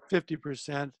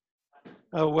 50%,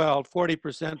 well,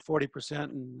 40%, 40%,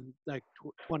 and like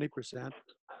 20%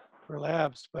 for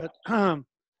labs. But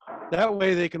that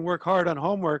way they can work hard on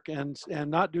homework and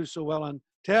not do so well on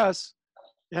tests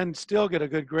and still get a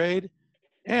good grade.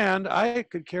 And I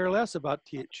could care less about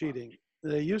cheating.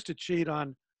 They used to cheat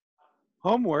on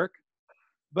homework,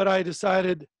 but I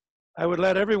decided I would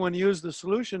let everyone use the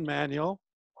solution manual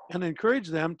and encourage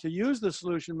them to use the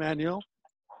solution manual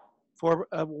for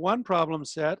one problem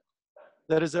set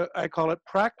that is, I call it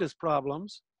practice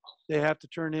problems they have to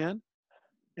turn in.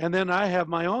 And then I have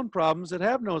my own problems that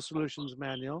have no solutions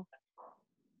manual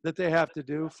that they have to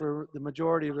do for the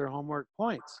majority of their homework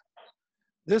points.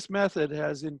 This method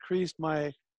has increased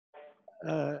my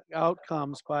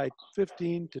outcomes by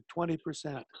 15 to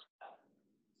 20%.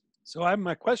 So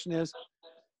my question is,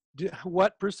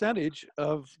 what percentage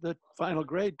of the final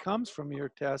grade comes from your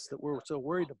tests that we're so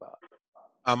worried about?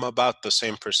 I'm about the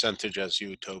same percentage as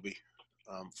you, Toby.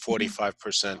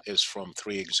 45% is from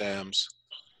 3 exams,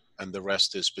 and the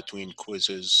rest is between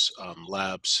quizzes,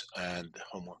 labs, and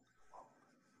homework.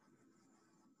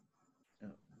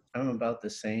 I'm about the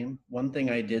same. One thing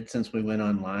I did since we went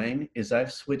online is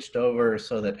I've switched over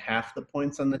so that half the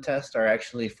points on the test are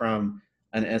actually from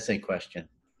an essay question.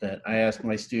 That I ask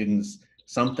my students,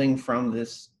 something from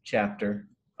this chapter,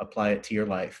 apply it to your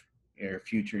life, your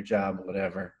future job,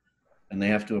 whatever. And they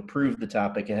have to approve the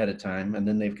topic ahead of time, and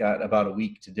then they've got about a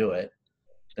week to do it.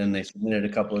 Then they submit it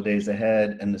a couple of days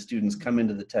ahead, and the students come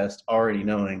into the test already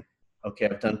knowing, okay,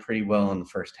 I've done pretty well in the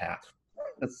first half.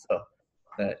 So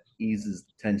that eases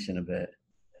the tension a bit.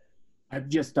 I've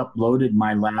just uploaded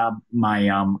my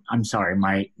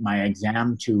my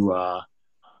exam to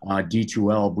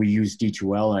D2L. We use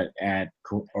D2L at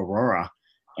Aurora,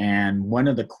 and one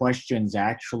of the questions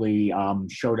actually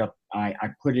showed up. I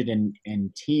put it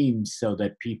in Teams so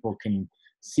that people can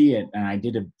see it, and I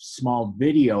did a small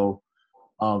video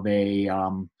of a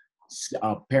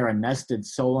pair of nested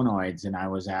solenoids, and I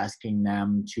was asking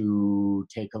them to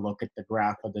take a look at the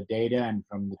graph of the data, and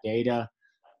from the data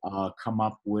come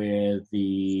up with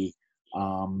the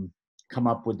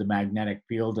magnetic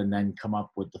field, and then come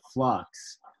up with the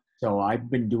flux. So I've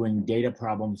been doing data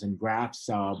problems and graphs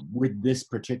with this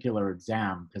particular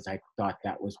exam because I thought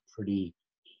that was pretty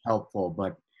helpful.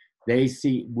 But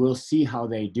we'll see how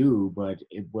they do. But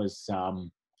it was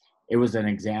an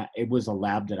exam. It was a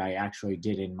lab that I actually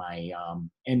did in my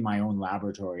own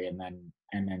laboratory, and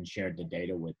then shared the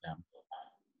data with them.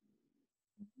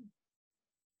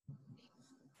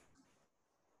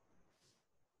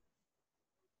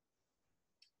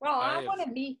 Well, I want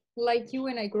to be like you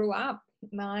when I grow up.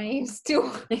 I'm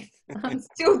still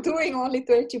doing only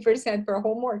 20% for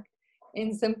homework.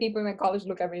 And some people in my college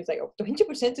look at me and say, oh,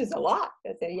 20% is a lot.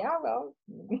 I say, yeah, well.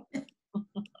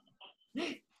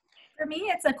 For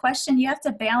me, it's a question. You have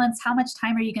to balance how much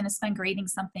time are you going to spend grading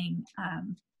something,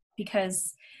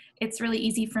 because it's really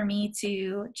easy for me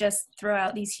to just throw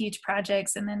out these huge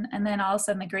projects and then all of a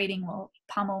sudden the grading will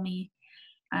pummel me.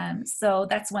 So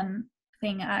that's one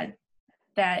thing,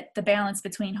 that the balance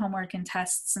between homework and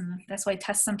tests, and that's why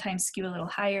tests sometimes skew a little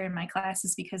higher in my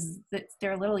classes, because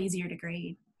they're a little easier to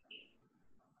grade.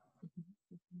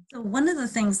 So one of the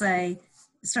things I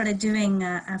started doing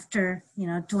after,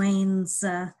 Dwayne's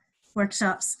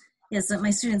workshops is that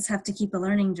my students have to keep a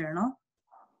learning journal.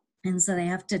 And so they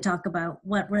have to talk about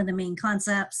what were the main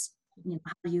concepts,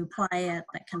 how do you apply it,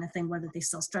 that kind of thing, what are they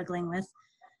still struggling with.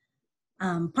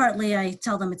 Partly I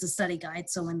tell them it's a study guide.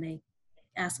 So when they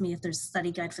ask me if there's a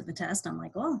study guide for the test, I'm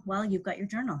like, oh, well, you've got your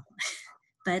journal.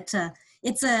 But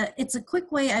it's a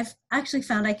quick way. I've actually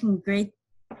found I can grade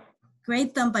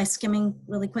them by skimming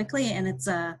really quickly, and it's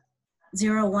a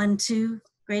 0, 1, 2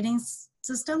 grading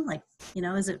system. Like,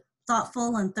 is it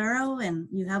thoughtful and thorough, and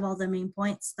you have all the main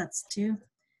points? That's 2.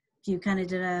 If you kind of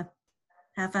did a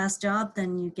half-assed job,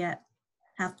 then you get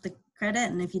half the credit,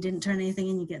 and if you didn't turn anything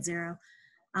in, you get 0.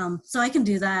 So I can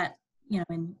do that,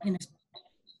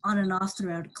 on and off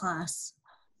throughout a class.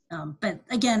 But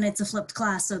again, it's a flipped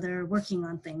class, so they're working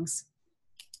on things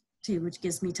too, which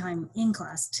gives me time in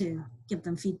class to give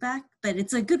them feedback. But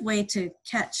it's a good way to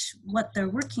catch what they're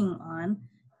working on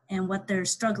and what they're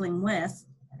struggling with,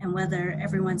 and whether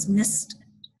everyone's missed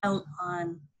out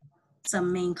on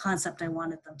some main concept I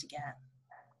wanted them to get.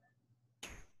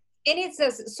 And it's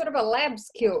a sort of a lab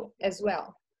skill as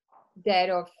well,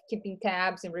 that of keeping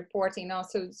tabs and reporting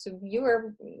also. So you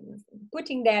are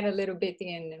putting that a little bit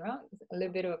in, a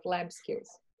little bit of lab skills.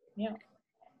 Yeah.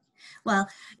 Well,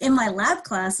 in my lab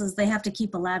classes, they have to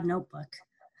keep a lab notebook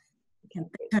and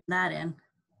turn that in.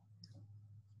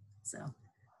 So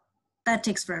that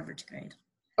takes forever to grade.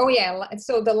 Oh yeah,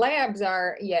 so the labs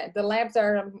are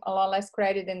a lot less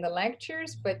credit than the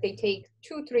lectures, but they take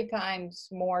 2-3 times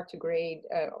more to grade.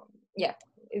 Yeah,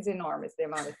 it's enormous, the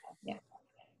amount of time, yeah.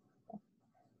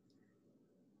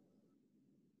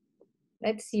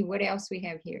 Let's see what else we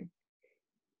have here.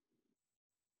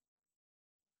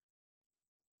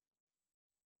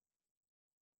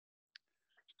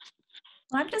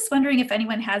 Well, I'm just wondering if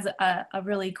anyone has a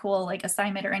really cool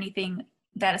assignment or anything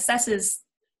that assesses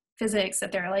physics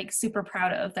that they're super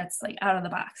proud of, that's out of the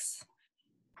box.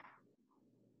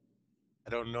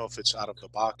 I don't know if it's out of the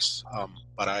box,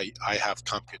 but I have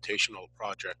computational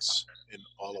projects in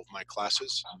all of my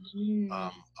classes.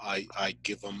 I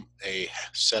give them a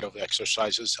set of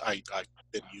exercises. I've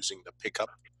been using the pickup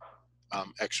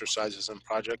exercises and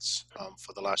projects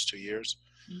for the last 2 years.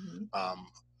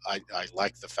 I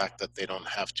like the fact that they don't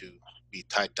have to be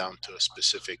tied down to a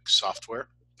specific software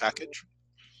package.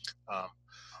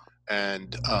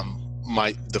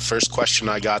 The first question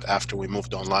I got after we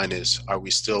moved online is, are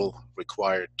we still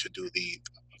required to do the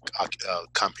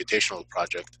computational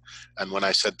project? And when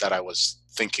I said that I was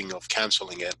thinking of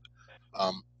canceling it,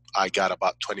 I got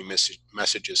about 20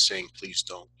 messages saying, please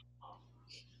don't.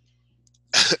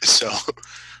 So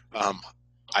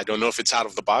I don't know if it's out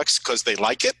of the box because they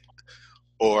like it,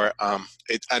 or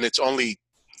it's only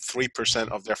 3%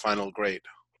 of their final grade,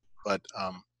 but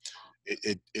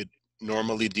it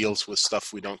normally deals with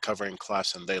stuff we don't cover in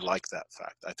class, and they like that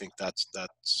fact. I think that's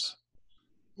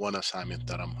one assignment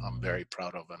that I'm very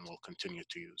proud of and will continue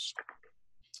to use.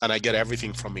 And I get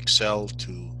everything from Excel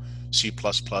to C++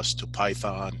 to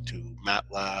Python to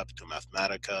MATLAB to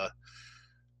Mathematica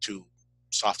to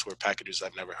software packages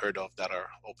I've never heard of that are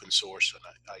open source. And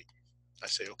I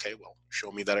say, okay, well,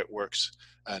 show me that it works.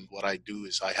 And what I do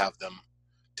is I have them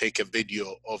take a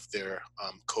video of their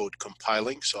code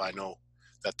compiling, so I know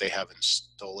that they have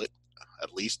installed it,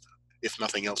 at least. If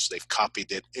nothing else, they've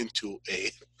copied it into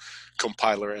a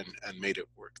compiler and made it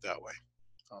work that way.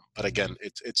 But again,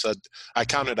 I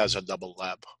count it as a double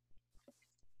lab.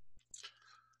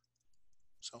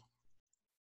 So.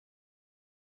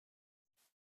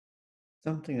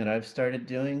 Something that I've started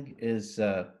doing is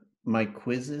my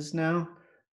quizzes now.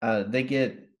 They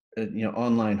get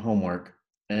online homework,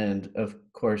 and of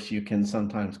course you can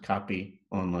sometimes copy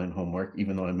online homework,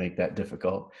 even though I make that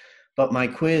difficult. But my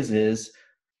quiz is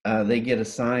they get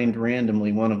assigned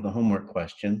randomly one of the homework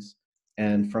questions,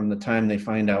 and from the time they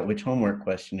find out which homework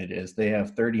question it is, they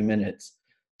have 30 minutes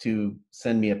to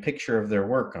send me a picture of their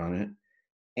work on it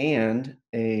and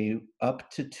a up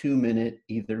to 2-minute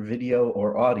either video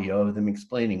or audio of them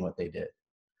explaining what they did.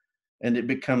 And it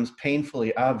becomes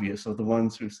painfully obvious of the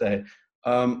ones who say,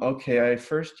 Okay, I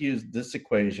first used this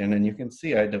equation, and you can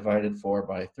see I divided 4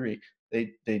 by 3.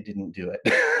 They didn't do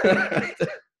it.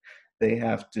 They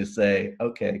have to say,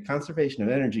 okay, conservation of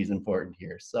energy is important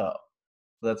here. So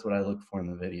that's what I look for in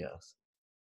the videos.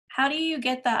 How do you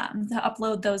get to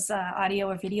upload those audio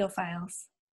or video files?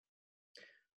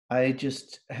 I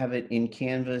just have it in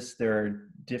Canvas. There are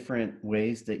different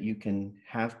ways that you can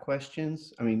have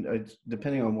questions. I mean,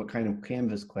 depending on what kind of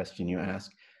Canvas question you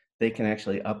ask, they can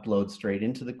actually upload straight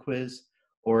into the quiz,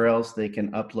 or else they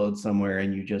can upload somewhere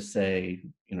and you just say,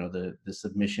 you know, the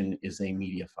submission is a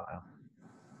media file.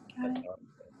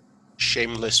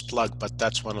 Shameless plug, but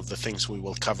that's one of the things we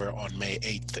will cover on May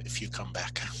 8th if you come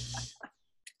back.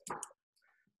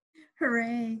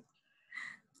 Hooray.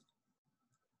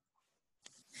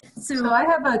 So I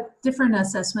have a different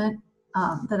assessment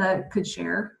that I could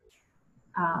share.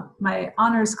 My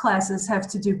honors classes have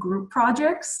to do group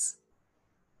projects,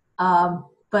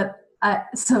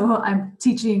 so I'm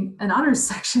teaching an honors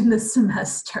section this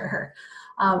semester.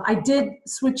 I did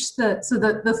switch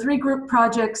the 3 group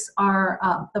projects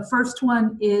are, the first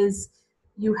one is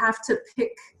you have to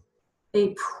pick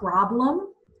a problem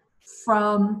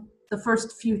from the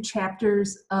first few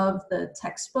chapters of the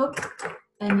textbook,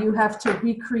 and you have to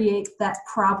recreate that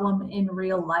problem in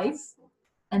real life.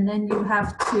 And then you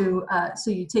have to,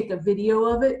 so you take a video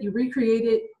of it, you recreate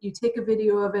it, you take a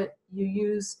video of it, you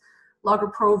use Logger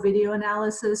Pro video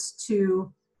analysis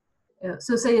to,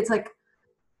 so say it's like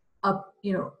a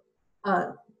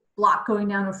block going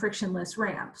down a frictionless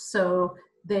ramp. So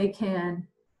they can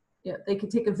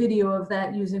take a video of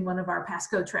that using one of our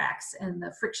Pasco tracks and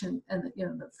the friction and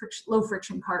the low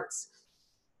friction parts,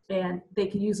 and they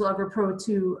can use Logger Pro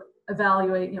to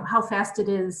evaluate how fast it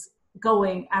is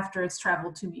going after it's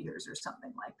traveled 2 meters or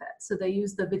something like that. So they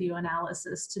use the video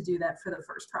analysis to do that for the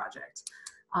first project.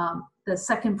 The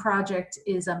second project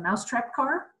is a mousetrap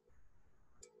car,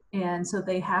 and so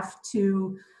they have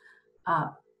to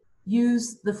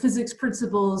use the physics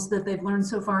principles that they've learned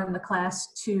so far in the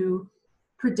class to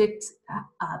predict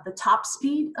the top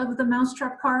speed of the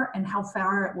mousetrap car and how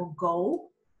far it will go.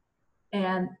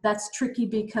 And that's tricky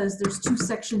because there's 2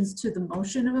 sections to the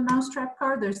motion of a mousetrap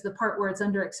car. There's the part where it's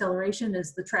under acceleration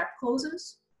as the trap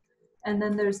closes. And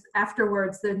then there's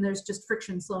afterwards, then there's just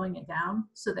friction slowing it down.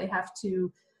 So they have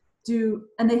to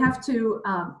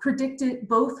predict it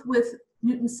both with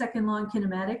Newton's second law in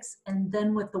kinematics and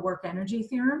then with the work energy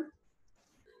theorem.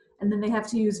 And then they have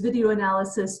to use video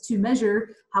analysis to measure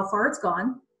how far it's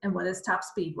gone and what its top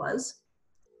speed was.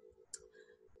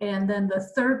 And then the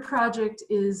third project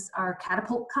is our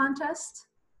catapult contest.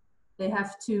 They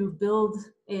have to build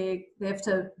a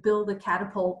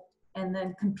catapult and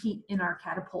then compete in our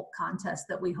catapult contest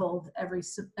that we hold every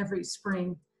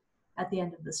spring at the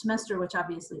end of the semester, which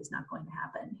obviously is not going to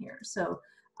happen here. So,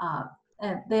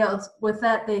 and they also, with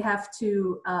that, they have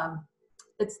to,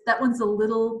 that one's a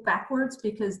little backwards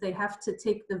because they have to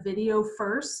take the video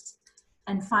first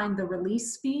and find the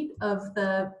release speed of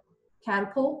the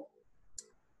catapult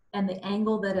and the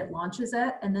angle that it launches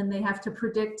at, and then they have to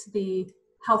predict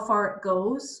how far it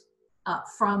goes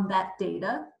from that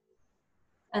data.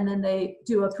 And then they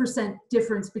do a %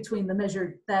 difference between the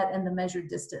measured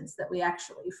distance that we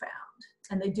actually found.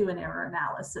 And they do an error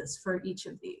analysis for each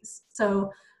of these.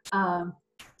 So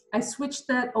I switched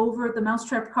that over. The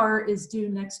mousetrap car is due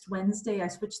next Wednesday. I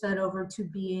switched that over to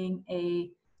being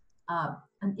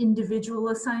an individual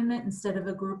assignment instead of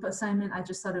a group assignment. I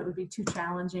just thought it would be too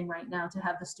challenging right now to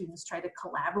have the students try to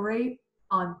collaborate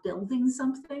on building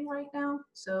something right now.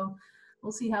 So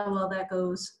we'll see how well that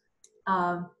goes.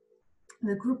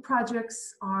 The group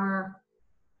projects are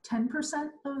 10%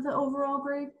 of the overall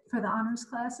grade for the honors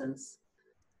classes.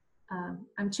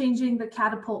 I'm changing the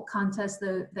catapult contest.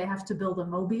 They have to build a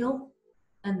mobile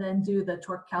and then do the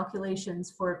torque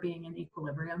calculations for it being in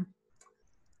equilibrium.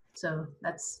 So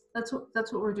that's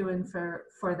what we're doing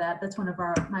for that. That's one of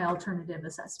my alternative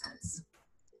assessments.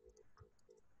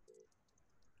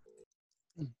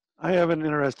 I have an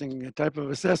interesting type of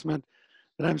assessment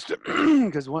that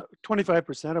because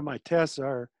 25% of my tests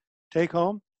are take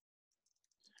home.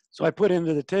 So I put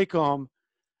into the take home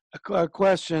a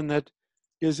question that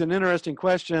is an interesting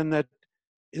question that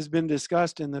has been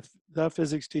discussed in the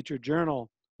Physics Teacher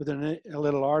Journal with a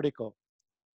little article.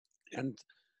 And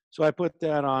so I put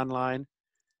that online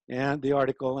and the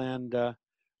article, and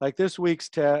like this week's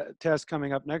test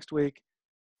coming up next week,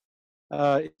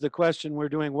 the question, we're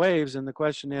doing waves, and the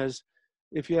question is,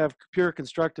 if you have pure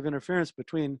constructive interference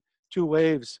between 2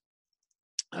 waves,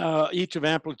 each of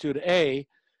amplitude A,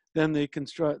 then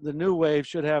the new wave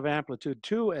should have amplitude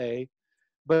 2A,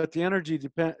 but the energy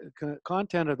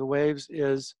content of the waves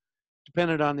is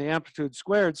dependent on the amplitude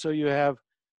squared. So you have,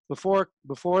 before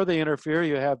they interfere,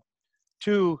 you have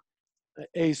two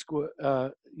a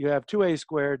squared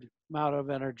amount of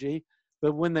energy.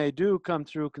 But when they do come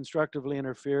through constructively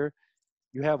interfere,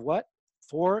 you have what?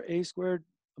 4a squared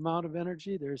amount of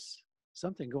energy? There's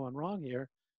something going wrong here.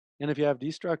 And if you have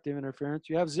destructive interference,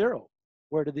 you have 0.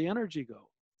 Where did the energy go?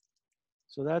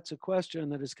 So that's a question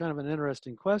that is kind of an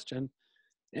interesting question.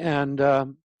 And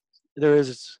there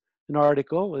is an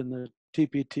article in the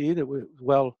TPT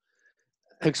that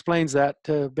explains that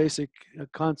basic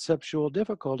conceptual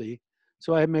difficulty.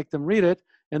 So I make them read it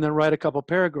and then write a couple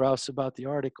paragraphs about the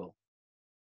article.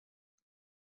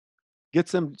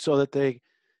 Gets them so that they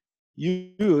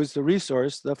use the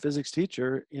resource, the physics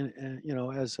teacher,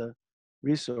 as a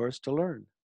resource to learn.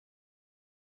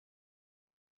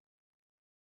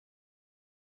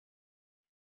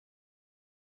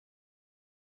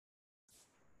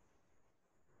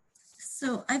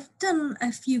 So I've done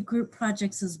a few group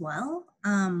projects as well,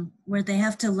 where they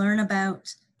have to learn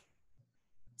about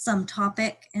some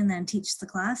topic and then teach the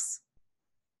class.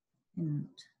 And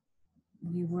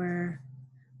we were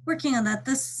working on that.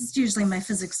 This is usually my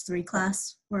Physics 3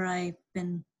 class where I've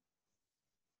been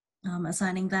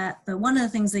assigning that. But one of the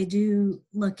things they do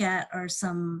look at are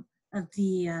some of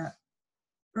the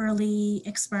early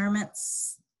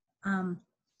experiments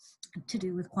to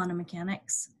do with quantum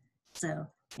mechanics. So,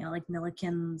 like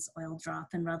Millikan's oil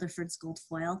drop and Rutherford's gold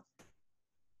foil.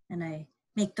 And I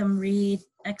make them read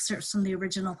excerpts from the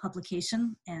original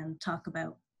publication and talk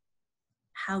about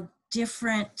how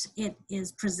different it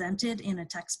is presented in a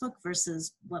textbook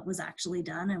versus what was actually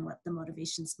done and what the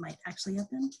motivations might actually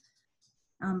have been.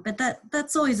 But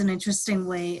that's always an interesting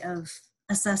way of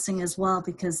assessing as well,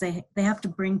 because they have to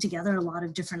bring together a lot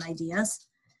of different ideas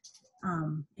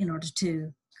in order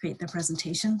to create their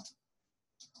presentation.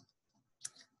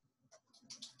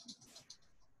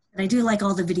 But I do like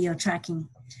all the video tracking,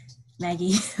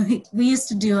 Maggie. We used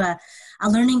to do a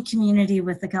learning community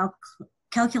with the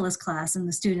calculus class, and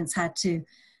the students had to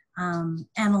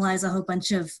analyze a whole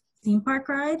bunch of theme park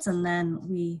rides, and then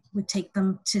we would take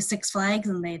them to Six Flags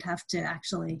and they'd have to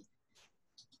actually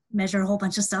measure a whole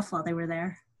bunch of stuff while they were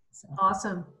there. So,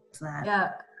 awesome.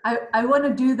 Yeah, I want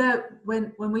to do that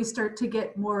when we start to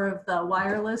get more of the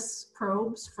wireless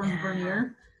probes from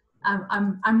Vernier.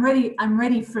 I'm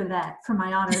ready for that for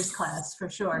my honors class for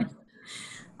sure.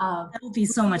 That will be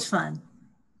so much fun.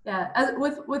 Yeah,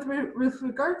 with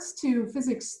regards to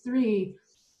Physics 3,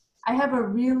 I have a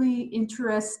really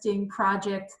interesting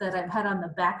project that I've had on the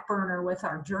back burner with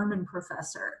our German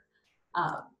professor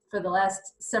for the last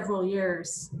several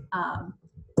years.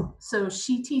 So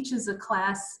she teaches a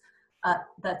class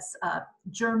that's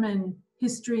German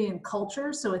history and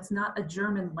culture. So it's not a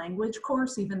German language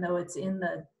course, even though it's even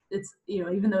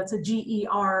though it's a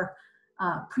GER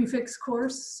prefix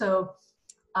course. So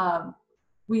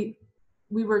we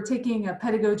were taking a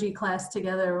pedagogy class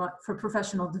together for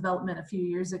professional development a few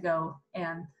years ago,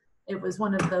 and it was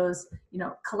one of those,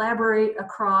 collaborate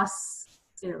across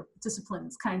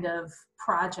disciplines kind of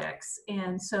projects.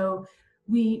 And so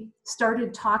we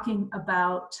started talking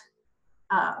about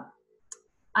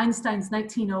Einstein's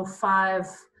 1905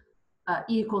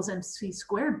 E =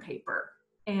 mc² paper.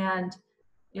 And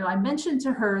I mentioned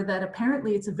to her that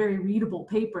apparently it's a very readable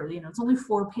paper. It's only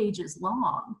 4 pages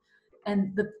long.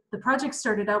 And the project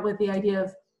started out with the idea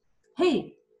of,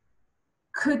 hey,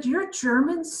 could your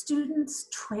German students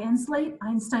translate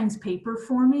Einstein's paper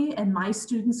for me, and my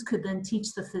students could then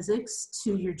teach the physics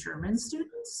to your German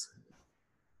students?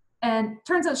 And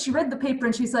turns out she read the paper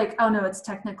and she's like, oh no, it's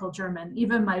technical German.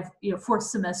 Even my 4th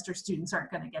semester students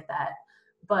aren't going to get that.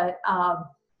 But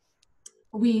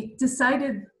we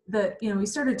decided that, we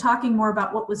started talking more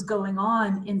about what was going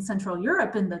on in Central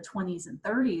Europe in the 20s and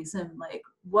 30s, and like,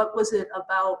 what was it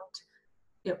about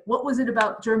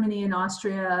Germany and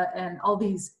Austria and all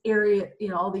these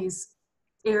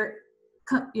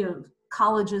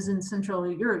colleges in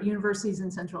Central Europe, universities in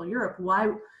Central Europe?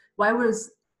 What was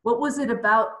it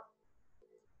about,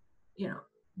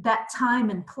 that time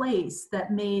and place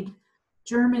that made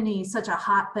Germany such a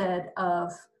hotbed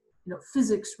of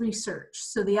physics research?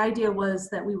 So the idea was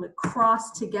that we would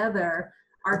cross together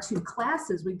our 2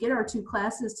 classes. We'd get our 2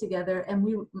 classes together,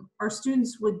 and our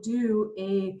students would do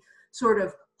a sort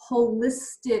of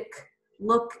holistic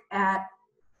look at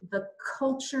the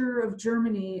culture of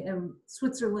Germany and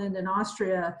Switzerland and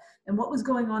Austria and what was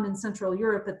going on in Central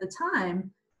Europe at the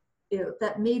time,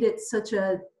 that made it such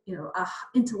a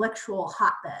intellectual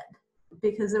hotbed,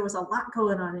 because there was a lot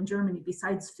going on in Germany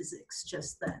besides physics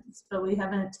just then. But we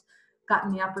haven't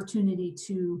gotten the opportunity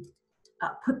to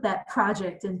put that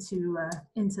project into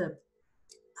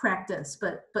practice,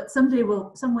 but someday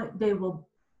we'll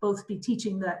both be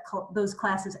teaching those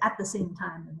classes at the same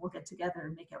time, and we'll get together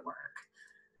and make it work.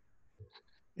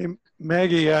 Hey,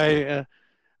 Maggie, I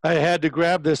had to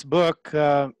grab this book.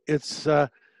 It's the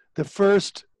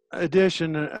first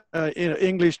edition,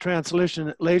 English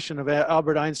translation of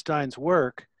Albert Einstein's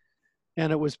work,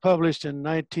 and it was published in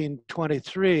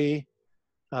 1923.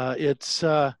 It's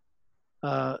The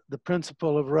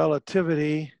Principle of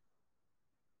Relativity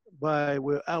by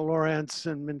Lorentz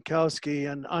and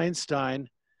Minkowski and Einstein.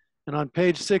 And on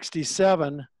page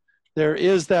 67, there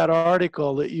is that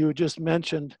article that you just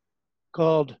mentioned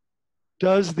called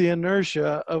 "Does the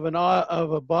inertia of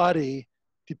a body,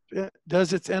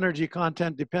 does its energy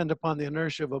content depend upon the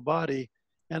inertia of a body?"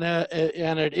 And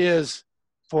it is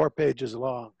 4 pages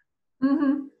long.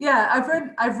 Mm-hmm. Yeah,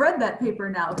 I've read that paper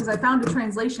now because I found a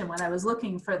translation when I was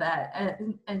looking for that,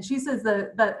 and she says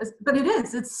but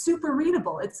it's super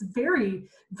readable. It's very,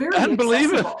 very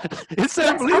unbelievable. Accessible. It's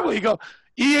unbelievable. You go,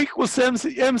 E equals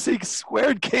MC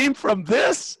squared came from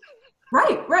this.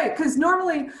 Right. Because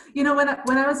normally, when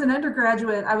I was an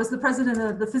undergraduate, I was the president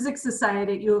of the Physics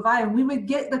Society at U of I, and we would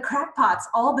get the crackpots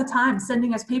all the time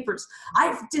sending us papers.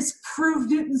 I've disproved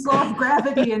Newton's law of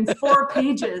gravity in 4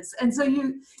 pages, and so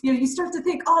you start to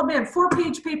think, oh man,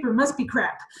 4-page paper must be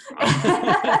crap.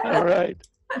 All right.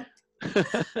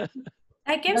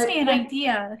 That gives me an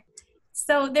idea.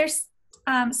 So there's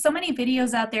so many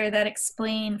videos out there that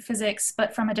explain physics,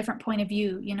 but from a different point of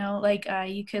view, like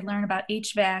you could learn about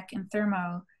HVAC and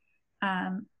thermo.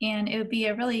 And it would be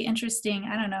a really interesting,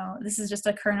 I don't know, this is just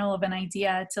a kernel of an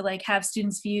idea to like have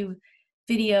students view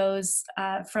videos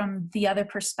from the other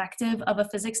perspective of a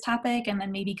physics topic, and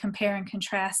then maybe compare and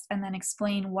contrast and then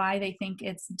explain why they think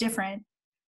it's different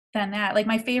than that. Like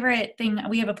my favorite thing,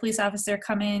 we have a police officer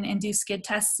come in and do skid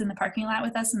tests in the parking lot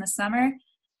with us in the summer.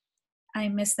 I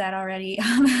missed that already.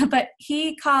 But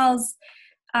he calls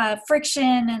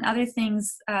friction and other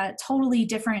things totally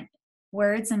different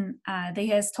words, and they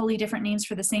has totally different names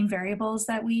for the same variables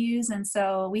that we use. And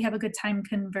so we have a good time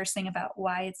conversing about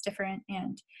why it's different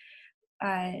and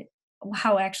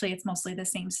how actually it's mostly the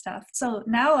same stuff. So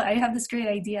now I have this great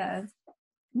idea.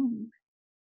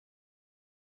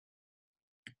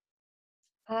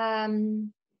 All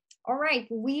right,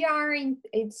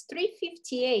 it's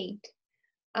 3:58.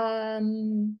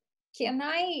 Can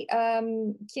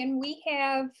we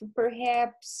have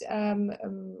perhaps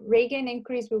Reagan and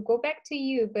Chris, we'll go back to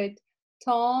you, but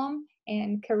Tom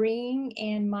and Karine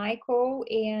and Michael,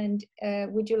 and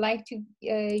would you like to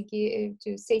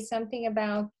say something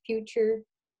about future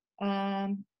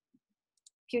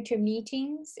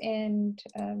meetings and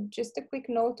just a quick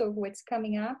note of what's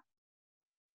coming up?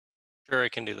 Sure, I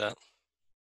can do that.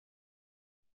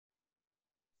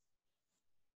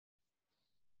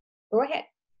 Go ahead.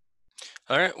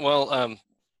 All right. Well,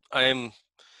 I'm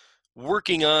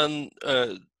working on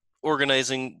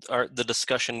organizing the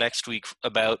discussion next week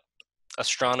about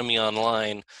astronomy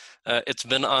online. It's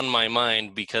been on my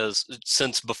mind because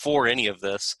since before any of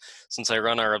this, since I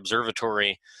run our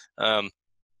observatory, that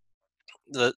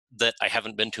I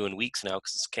haven't been to in weeks now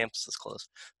because campus is closed.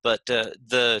 But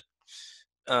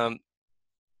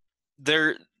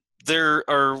there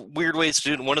are weird ways to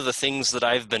do it. One of the things that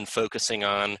I've been focusing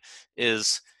on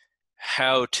is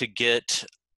how to get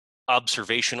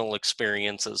observational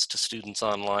experiences to students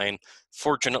online.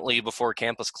 Fortunately, before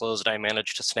campus closed, I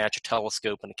managed to snatch a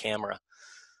telescope and a camera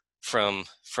from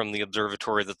the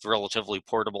observatory that's relatively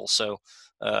portable. So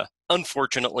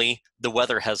unfortunately, the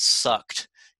weather has sucked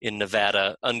in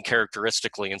Nevada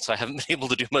uncharacteristically, and so I haven't been able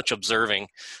to do much observing.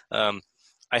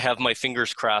 I have my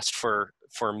fingers crossed for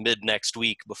mid next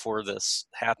week before this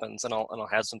happens, and I'll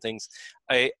have some things.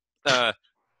 Let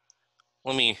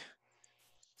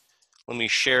me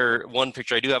share one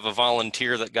picture. I do have a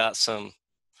volunteer that got some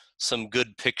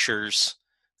good pictures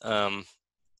that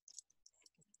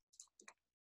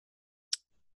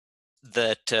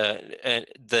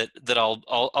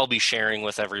I'll be sharing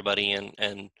with everybody,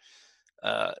 and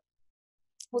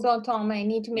hold on, Tom, I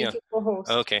need to make you co-host.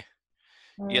 Okay.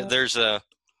 Yeah,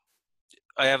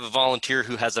 I have a volunteer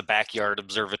who has a backyard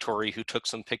observatory who took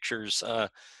some pictures,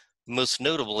 most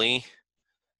notably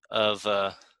of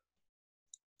should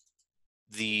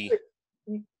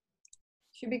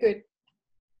be good.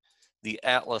 The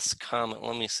Atlas comet.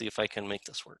 Let me see if I can make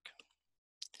this work.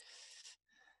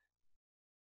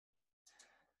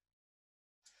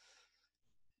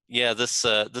 Yeah, this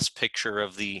picture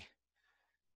of the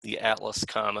Atlas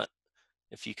comet,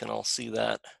 if you can all see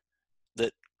that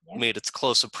made its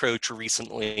close approach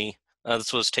recently.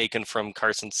 This was taken from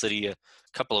Carson City a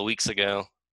couple of weeks ago.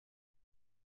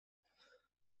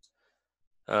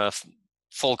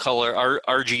 full color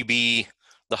RGB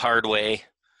the hard way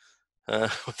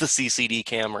with the CCD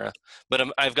camera. But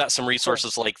I've got some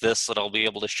resources like this that I'll be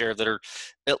able to share that are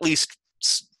at least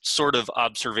sort of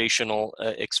observational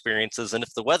experiences. And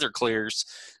if the weather clears,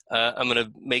 I'm going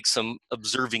to make some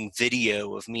observing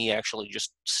video of me actually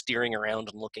just steering around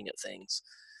and looking at things.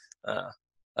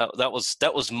 That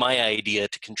was my idea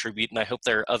to contribute, and I hope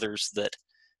there are others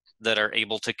that are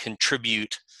able to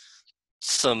contribute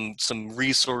some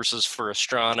resources for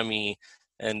astronomy.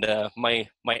 And my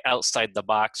outside the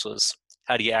box was,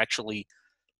 how do you actually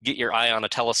get your eye on a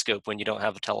telescope when you don't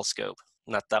have a telescope?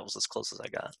 And that was as close as I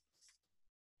got.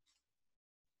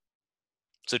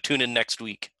 So tune in next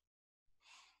week.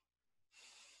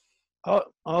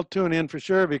 I'll tune in for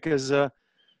sure, because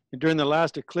during the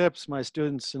last eclipse, my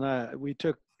students and we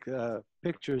took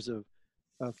pictures of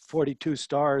 42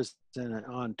 stars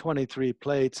on 23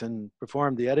 plates and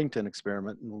performed the Eddington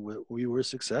experiment, and we were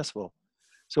successful.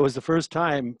 So it was the first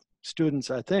time students,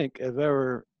 I think, have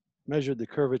ever measured the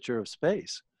curvature of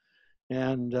space.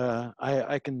 And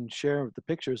I can share the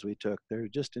pictures we took. They're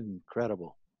just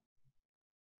incredible.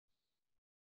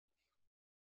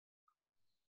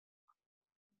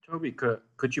 Toby,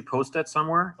 could you post that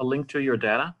somewhere, a link to your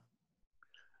data?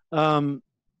 I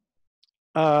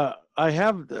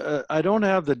don't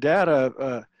have the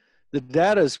data. The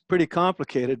data is pretty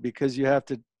complicated because you have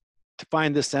to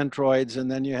find the centroids,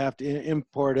 and then you have to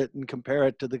import it and compare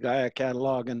it to the Gaia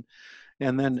catalog, and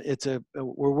then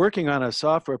we're working on a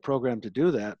software program to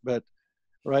do that. But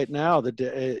right now, the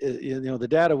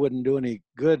data wouldn't do any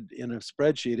good in a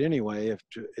spreadsheet anyway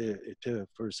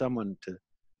for someone to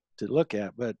look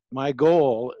at. But my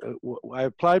goal, I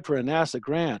applied for a NASA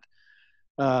grant.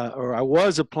 Or I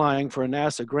was applying for a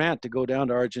NASA grant to go down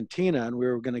to Argentina, and we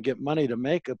were going to get money to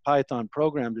make a Python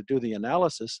program to do the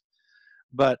analysis.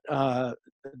 But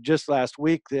just last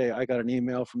week, I got an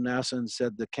email from NASA and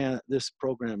said this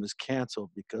program is canceled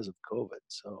because of COVID.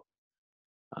 So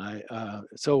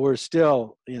so we're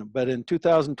still, but in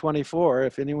 2024,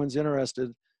 if anyone's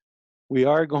interested, we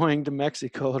are going to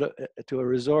Mexico to a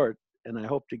resort, and I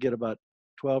hope to get about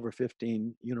 12 or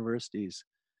 15 universities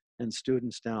and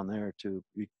students down there to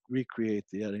recreate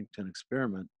the Eddington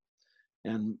experiment.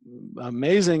 And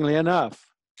amazingly enough,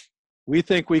 we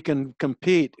think we can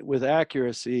compete with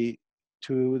accuracy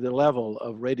to the level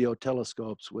of radio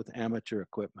telescopes with amateur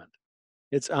equipment.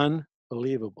 It's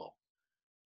unbelievable.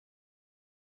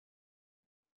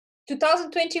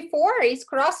 2024 is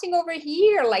crossing over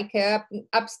here, like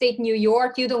upstate New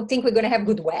York. You don't think we're going to have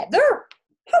good weather?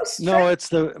 No, it's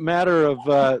the matter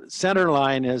of center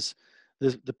line is,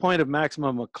 the point of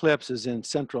maximum eclipse is in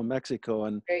central Mexico,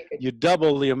 and you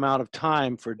double the amount of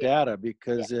time for data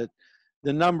because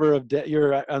the number of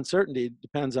your uncertainty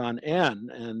depends on n,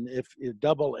 and if you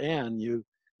double n, you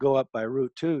go up by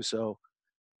 √2. So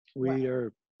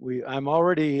I'm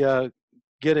already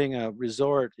getting a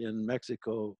resort in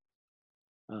Mexico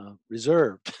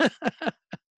reserved.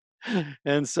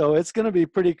 And so it's going to be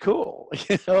pretty cool,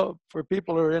 for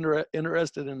people who are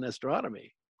interested in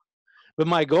astronomy. But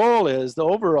my goal is, the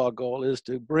overall goal is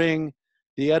to bring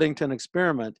the Eddington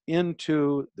experiment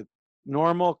into the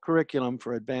normal curriculum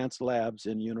for advanced labs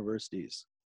in universities.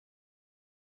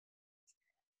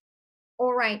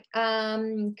 All right.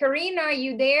 Karine, are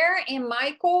you there? And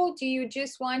Michael, do you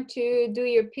just want to do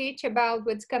your pitch about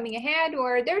what's coming ahead,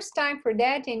 or there's time for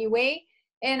that anyway?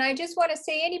 And I just want to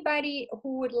say, anybody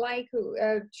who would like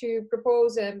to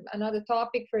propose another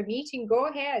topic for a meeting, go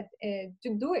ahead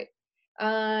to do it.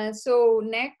 So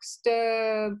next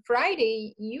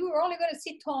Friday, you're only going to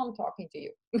see Tom talking to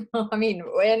you. I mean,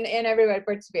 and everybody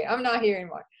participate. I'm not here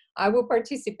anymore. I will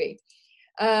participate.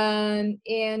 And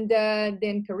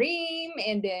then Kareem,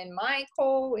 and then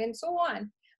Michael, and so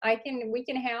on. We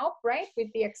can help, right, with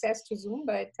the access to Zoom,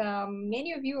 but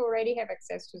many of you already have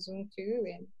access to Zoom too,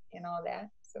 and all that.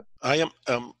 So I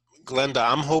am, Glenda,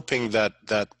 I'm hoping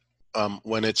that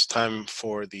when it's time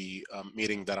for the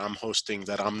meeting that I'm hosting,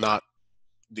 that I'm not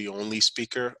the only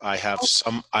speaker. I have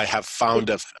found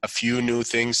a few new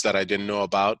things that I didn't know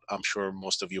about. I'm sure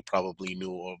most of you probably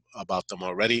knew about them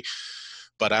already,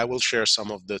 but I will share some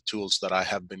of the tools that I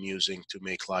have been using to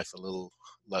make life a little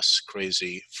less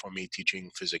crazy for me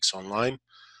teaching physics online.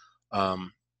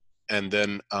 And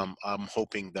then I'm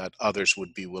hoping that others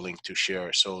would be willing to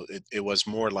share. So it was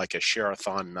more like a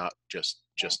share-a-thon, not just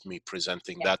me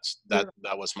presenting. Yeah.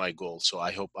 That was my goal. So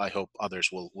I hope others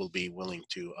will be willing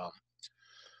to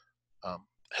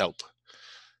help.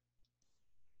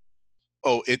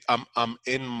 Oh, I'm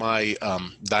in my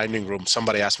dining room.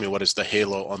 Somebody asked me what is the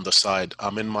halo on the side.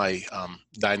 I'm in my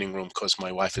dining room because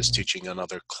my wife is teaching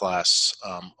another class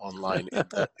online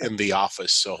in the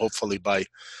office. So hopefully by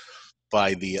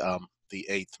the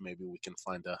 8th, maybe we can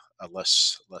find a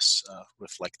less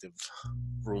reflective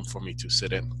room for me to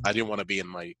sit in. I didn't want to be in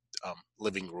my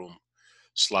living room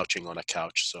slouching on a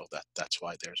couch, so that's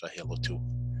why there's a halo to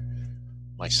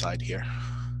my side here.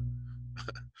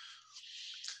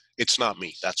 It's not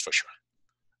me, that's for sure.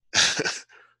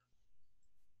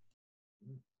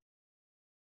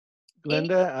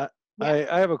 Glenda,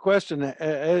 I have a question.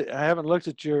 I haven't looked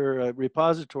at your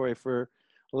repository for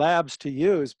labs to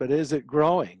use, but is it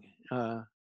growing?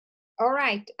 All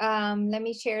right, let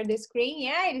me share the screen.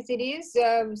 Yeah, it is.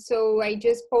 So I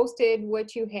just posted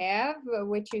what you have,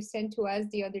 what you sent to us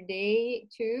the other day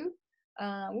too.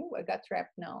 Ooh, I got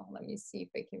trapped now. Let me see if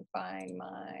I can find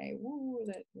my,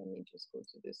 let me just go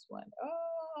to this one.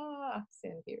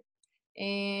 Send here.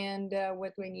 And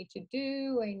what do I need to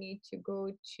do? I need to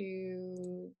go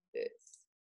to this.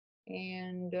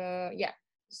 And yeah,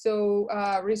 so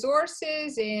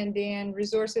resources, and then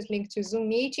resources linked to Zoom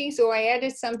meeting. So I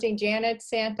added something. Janet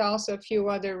sent also a few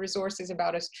other resources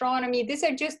about astronomy. These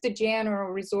are just the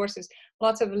general resources,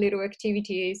 lots of little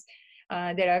activities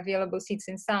that are available,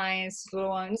 Citizen Science, so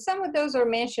on. Some of those are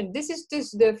mentioned. This is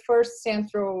just the first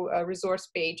central resource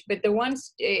page, but the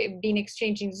ones being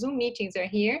exchanged in Zoom meetings are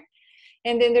here.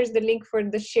 And then there's the link for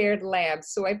the shared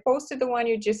labs. So I posted the one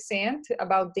you just sent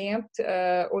about damped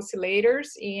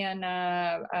oscillators in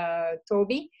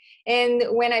Toby. And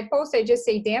when I post, I just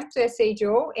say damped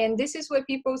SHO, and this is what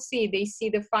people see. They see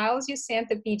the files you sent,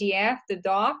 the PDF, the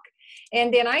doc,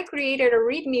 and then I created a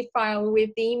README file with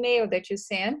the email that you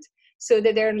sent, so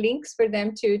that there are links for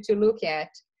them to look at.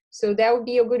 So that would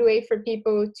be a good way for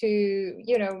people to,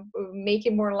 you know, make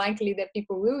it more likely that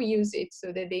people will use it,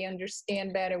 so that they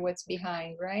understand better what's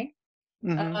behind, right?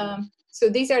 Mm-hmm. So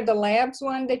these are the labs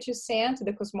one that you sent,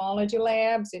 the cosmology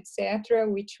labs, etc.,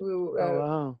 which will,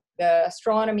 wow. the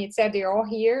astronomy, etc., they're all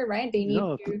here, right? They need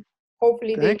to,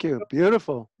 hopefully thank you,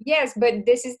 beautiful. Yes, but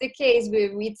this is the case.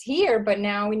 It's here, but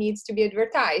now it needs to be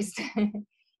advertised.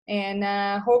 And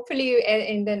hopefully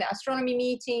in the astronomy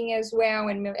meeting as well,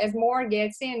 and as more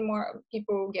gets in, more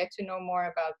people get to know more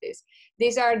about this.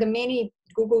 These are the many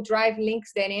Google Drive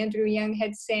links that Andrew Young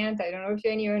had sent. I don't know if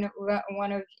anyone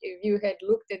one of you had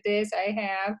looked at this. I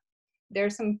have.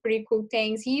 There's some pretty cool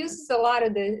things. He uses a lot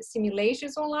of the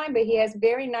simulations online, but he has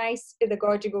very nice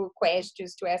pedagogical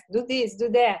questions to ask. Do this, do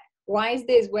that. Why is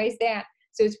this? Why is that?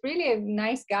 So it's really a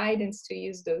nice guidance to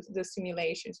use those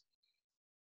simulations.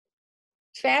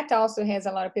 FAT also has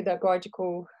a lot of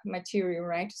pedagogical material,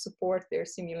 right, to support their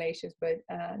simulations, but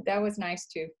that was nice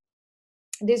too.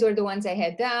 These were the ones I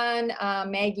had done.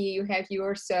 Maggie, you have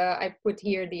yours. I put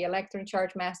here the electron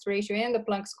charge mass ratio and the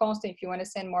Planck's constant. If you want to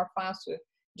send more files to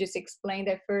just explain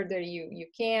that further, you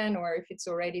can, or if it's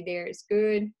already there, it's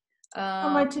good.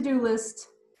 On my to-do list.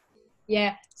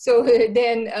 Yeah, so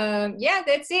then, yeah,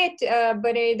 that's it.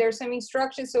 But there's some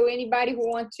instructions, so anybody who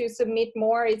wants to submit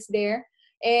more, it's there.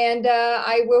 And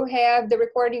I will have the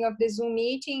recording of the Zoom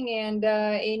meeting and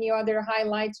any other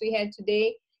highlights we had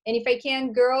today. And if I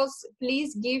can, girls,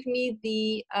 please give me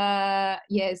the,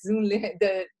 Zoom,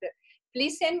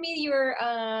 please send me your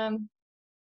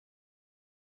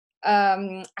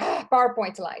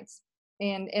PowerPoint slides,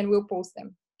 and we'll post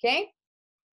them, okay?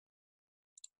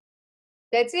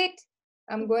 That's it.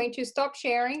 I'm going to stop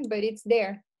sharing, but it's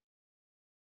there.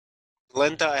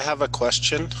 Glenda, I have a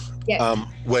question. Yes.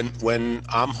 When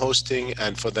I'm hosting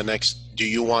and for the next, do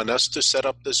you want us to set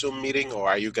up the Zoom meeting, or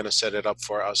are you going to set it up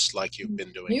for us like you've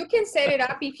been doing? You can set it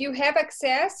up if you have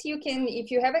access. You can, if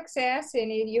you have access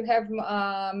and if you have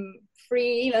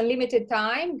free, unlimited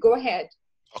time, go ahead.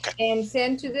 Okay. And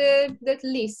send to the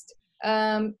list.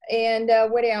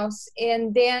 What else?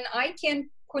 And then I can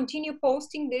continue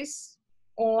posting this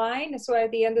online. So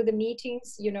at the end of the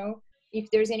meetings, you know, if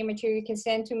there's any material you can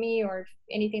send to me or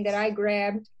anything that I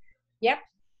grabbed. Yep.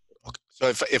 Okay.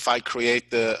 So if I create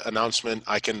the announcement,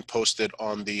 I can post it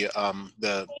on the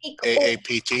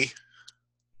AAPT.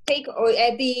 Take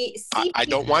at the CP. I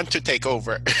don't want to take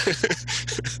over.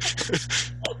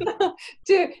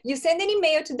 You send an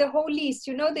email to the whole list.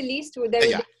 You know the list.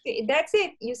 That's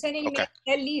it. You send an email to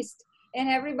that list, and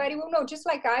everybody will know. Just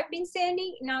like I've been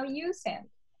sending, now you send.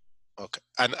 Okay.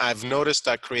 And I've noticed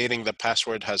that creating the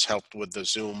password has helped with the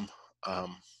Zoom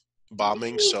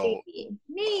bombing. So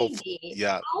maybe.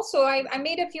 Yeah. Also, I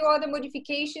made a few other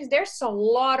modifications. There's a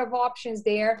lot of options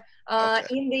there.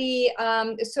 In the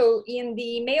so in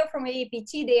the mail from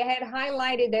AAPT, they had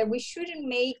highlighted that we shouldn't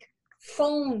make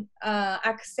phone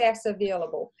access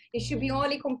available. It should be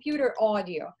only computer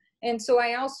audio. And so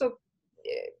I also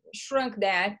shrunk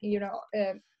that,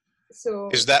 so.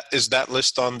 Is that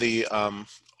list on the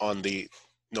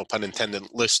no pun intended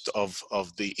list of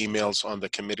the emails on the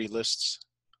committee lists,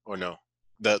 or no?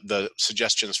 The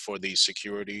suggestions for the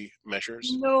security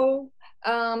measures? No,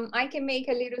 I can make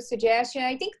a little suggestion.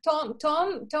 I think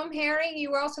Tom Herring,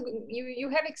 you also you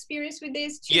have experience with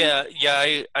this too. Yeah,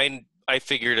 I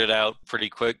figured it out pretty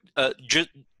quick.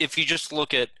 If you just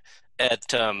look at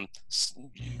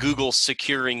Google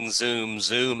securing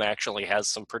Zoom actually has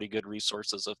some pretty good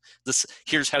resources of this.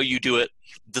 Here's how you do it.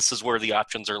 This is where the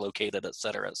options are located, et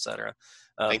cetera, et cetera.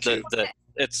 Thank you.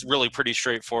 It's really pretty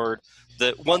straightforward.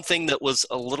 The one thing that was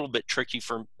a little bit tricky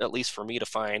at least for me to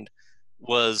find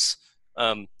was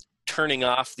turning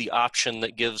off the option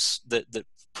that gives that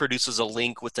produces a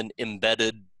link with an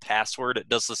embedded password. It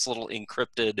does this little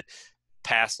encrypted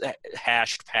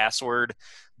hashed password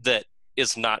that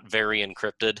is not very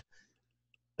encrypted.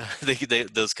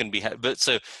 Those can be, but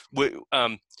so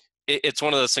it's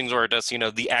one of those things where it does,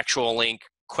 the actual link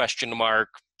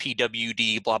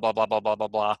 $PWD blah blah blah blah blah blah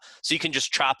blah. So you can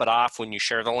just chop it off when you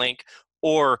share the link,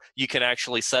 or you can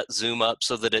actually set Zoom up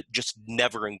so that it just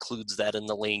never includes that in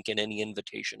the link in any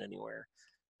invitation anywhere.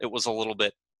 It was a little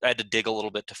bit, I had to dig a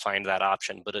little bit to find that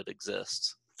option, but it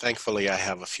exists. Thankfully, I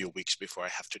have a few weeks before I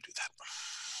have to do that.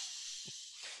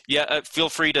 Yeah, feel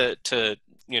free to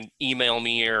email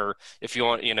me, or if you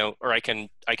want, or I can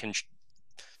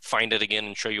find it again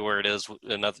and show you where it is,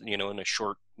 another, in a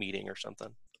short meeting or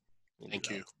something.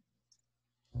 Thank you.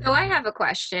 So I have a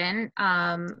question.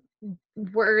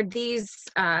 Were these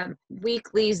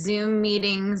weekly Zoom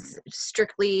meetings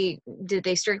did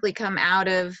they strictly come out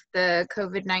of the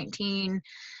COVID-19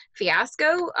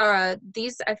 fiasco?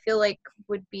 These I feel like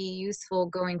would be useful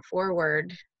going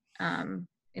forward in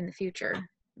the future.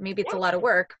 Maybe it's a lot of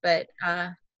work, but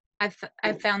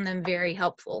I've found them very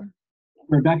helpful.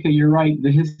 Rebecca, you're right.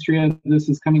 The history of this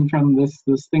is coming from this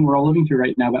thing we're all living through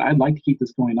right now, but I'd like to keep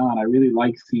this going on. I really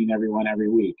like seeing everyone every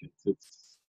week.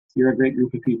 You're a great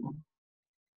group of people.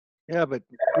 Yeah, but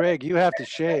Greg, you have to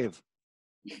shave.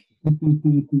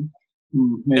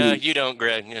 No, you don't,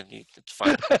 Greg. It's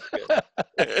fine.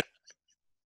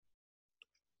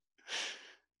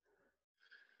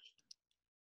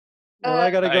 Well,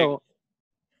 I gotta go.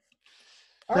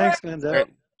 Thanks, right. Linda.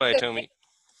 Bye, Tommy.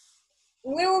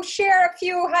 We'll share a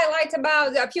few highlights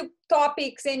about a few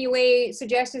topics anyway,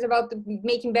 suggestions about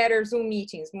making better Zoom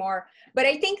meetings more. But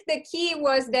I think the key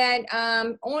was that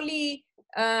only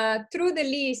through the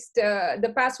list,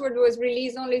 the password was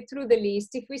released only through the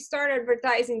list. If we start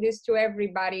advertising this to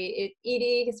everybody, it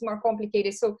is more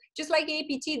complicated. So just like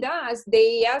APT does,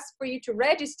 they ask for you to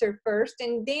register first,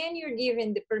 and then you're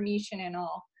given the permission and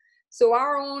all. So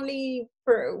our only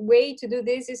way to do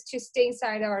this is to stay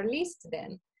inside our list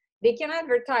then. They can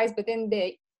advertise, but then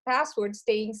the passwords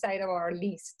stay inside of our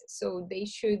list. So they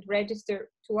should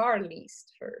register to our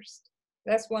list first.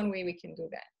 That's one way we can do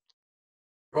that.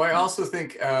 Well, I also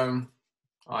think, I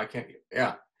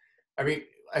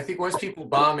think once people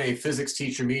bomb a physics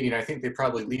teacher meeting, I think they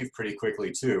probably leave pretty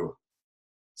quickly too.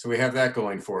 So we have that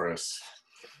going for us.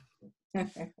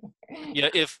 Yeah,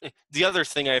 if the other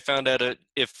thing I found out,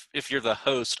 if you're the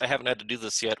host, I haven't had to do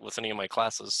this yet with any of my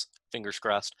classes, fingers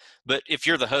crossed, but if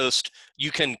you're the host,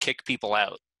 you can kick people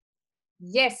out.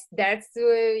 Yes, that's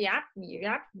yeah,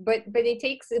 but it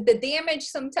takes the damage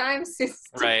sometimes is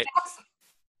right.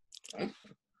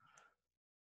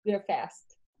 They're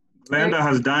fast. Glenda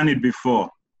has done it before.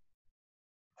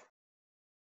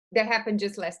 That happened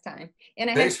just last time. And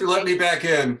thanks for letting me back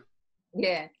in.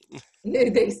 Yeah,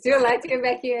 they still let you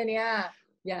back in. Yeah.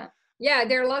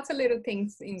 There are lots of little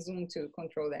things in Zoom to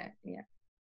control that. Yeah.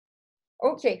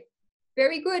 Okay,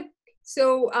 very good.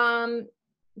 So,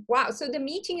 wow. So the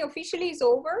meeting officially is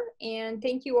over, and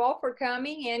thank you all for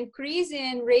coming. And Chris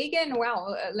and Reagan,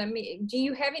 well, do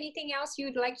you have anything else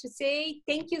you'd like to say?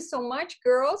 Thank you so much,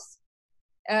 girls.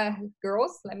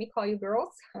 Girls, let me call you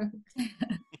girls.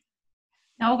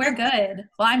 No, we're good.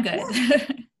 Well, I'm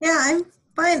good. Yeah, I'm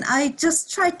fine. I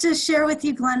just tried to share with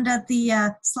you, Glenda,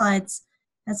 the slides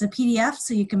as a PDF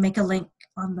so you can make a link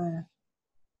on the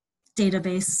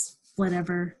database,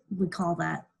 whatever we call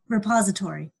that,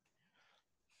 repository.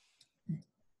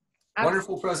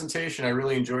 Wonderful presentation. I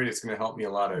really enjoyed it. It's going to help me a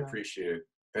lot. I appreciate it.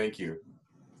 Thank you.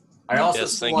 I also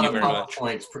thank want you to very pop much.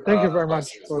 points. Thank you very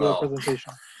much for the well.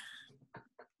 presentation.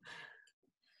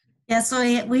 Yeah,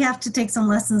 so we have to take some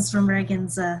lessons from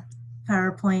Reagan's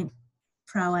PowerPoint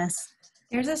prowess.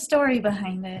 There's a story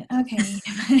behind it.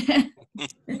 Okay.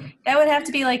 That would have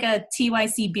to be like a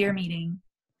TYC beer meeting.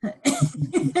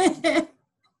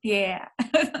 Yeah.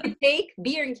 Cake,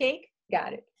 beer and cake.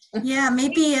 Got it. Yeah,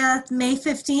 maybe May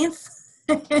 15th.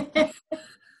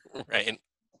 Right.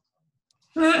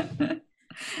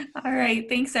 All right.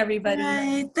 Thanks, everybody.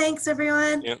 Right. Thanks,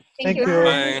 everyone. Yep. Thank you.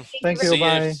 Bye. Thank you. See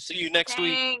Bye. See you next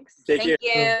week. Thanks. Take Thank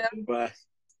care. you. Bye.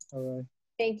 Bye.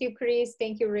 Thank you, Chris.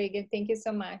 Thank you, Reagan. Thank you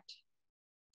so much.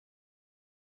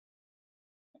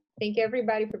 Thank you,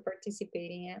 everybody, for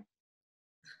participating. Yeah.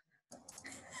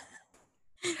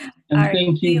 And All right,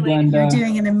 thank see you, you later. Glenda. You're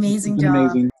doing an amazing It's been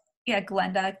job. amazing. Yeah,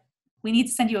 Glenda. We need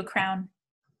to send you a crown.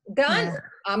 Done. Yeah.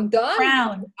 I'm done.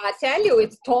 Crown. I tell you,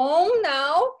 it's Tom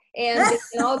now, and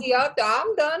all the other.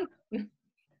 I'm done.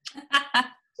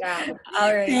 Yeah.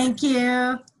 All right. Thank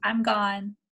you. I'm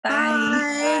gone.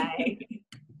 Bye. Bye.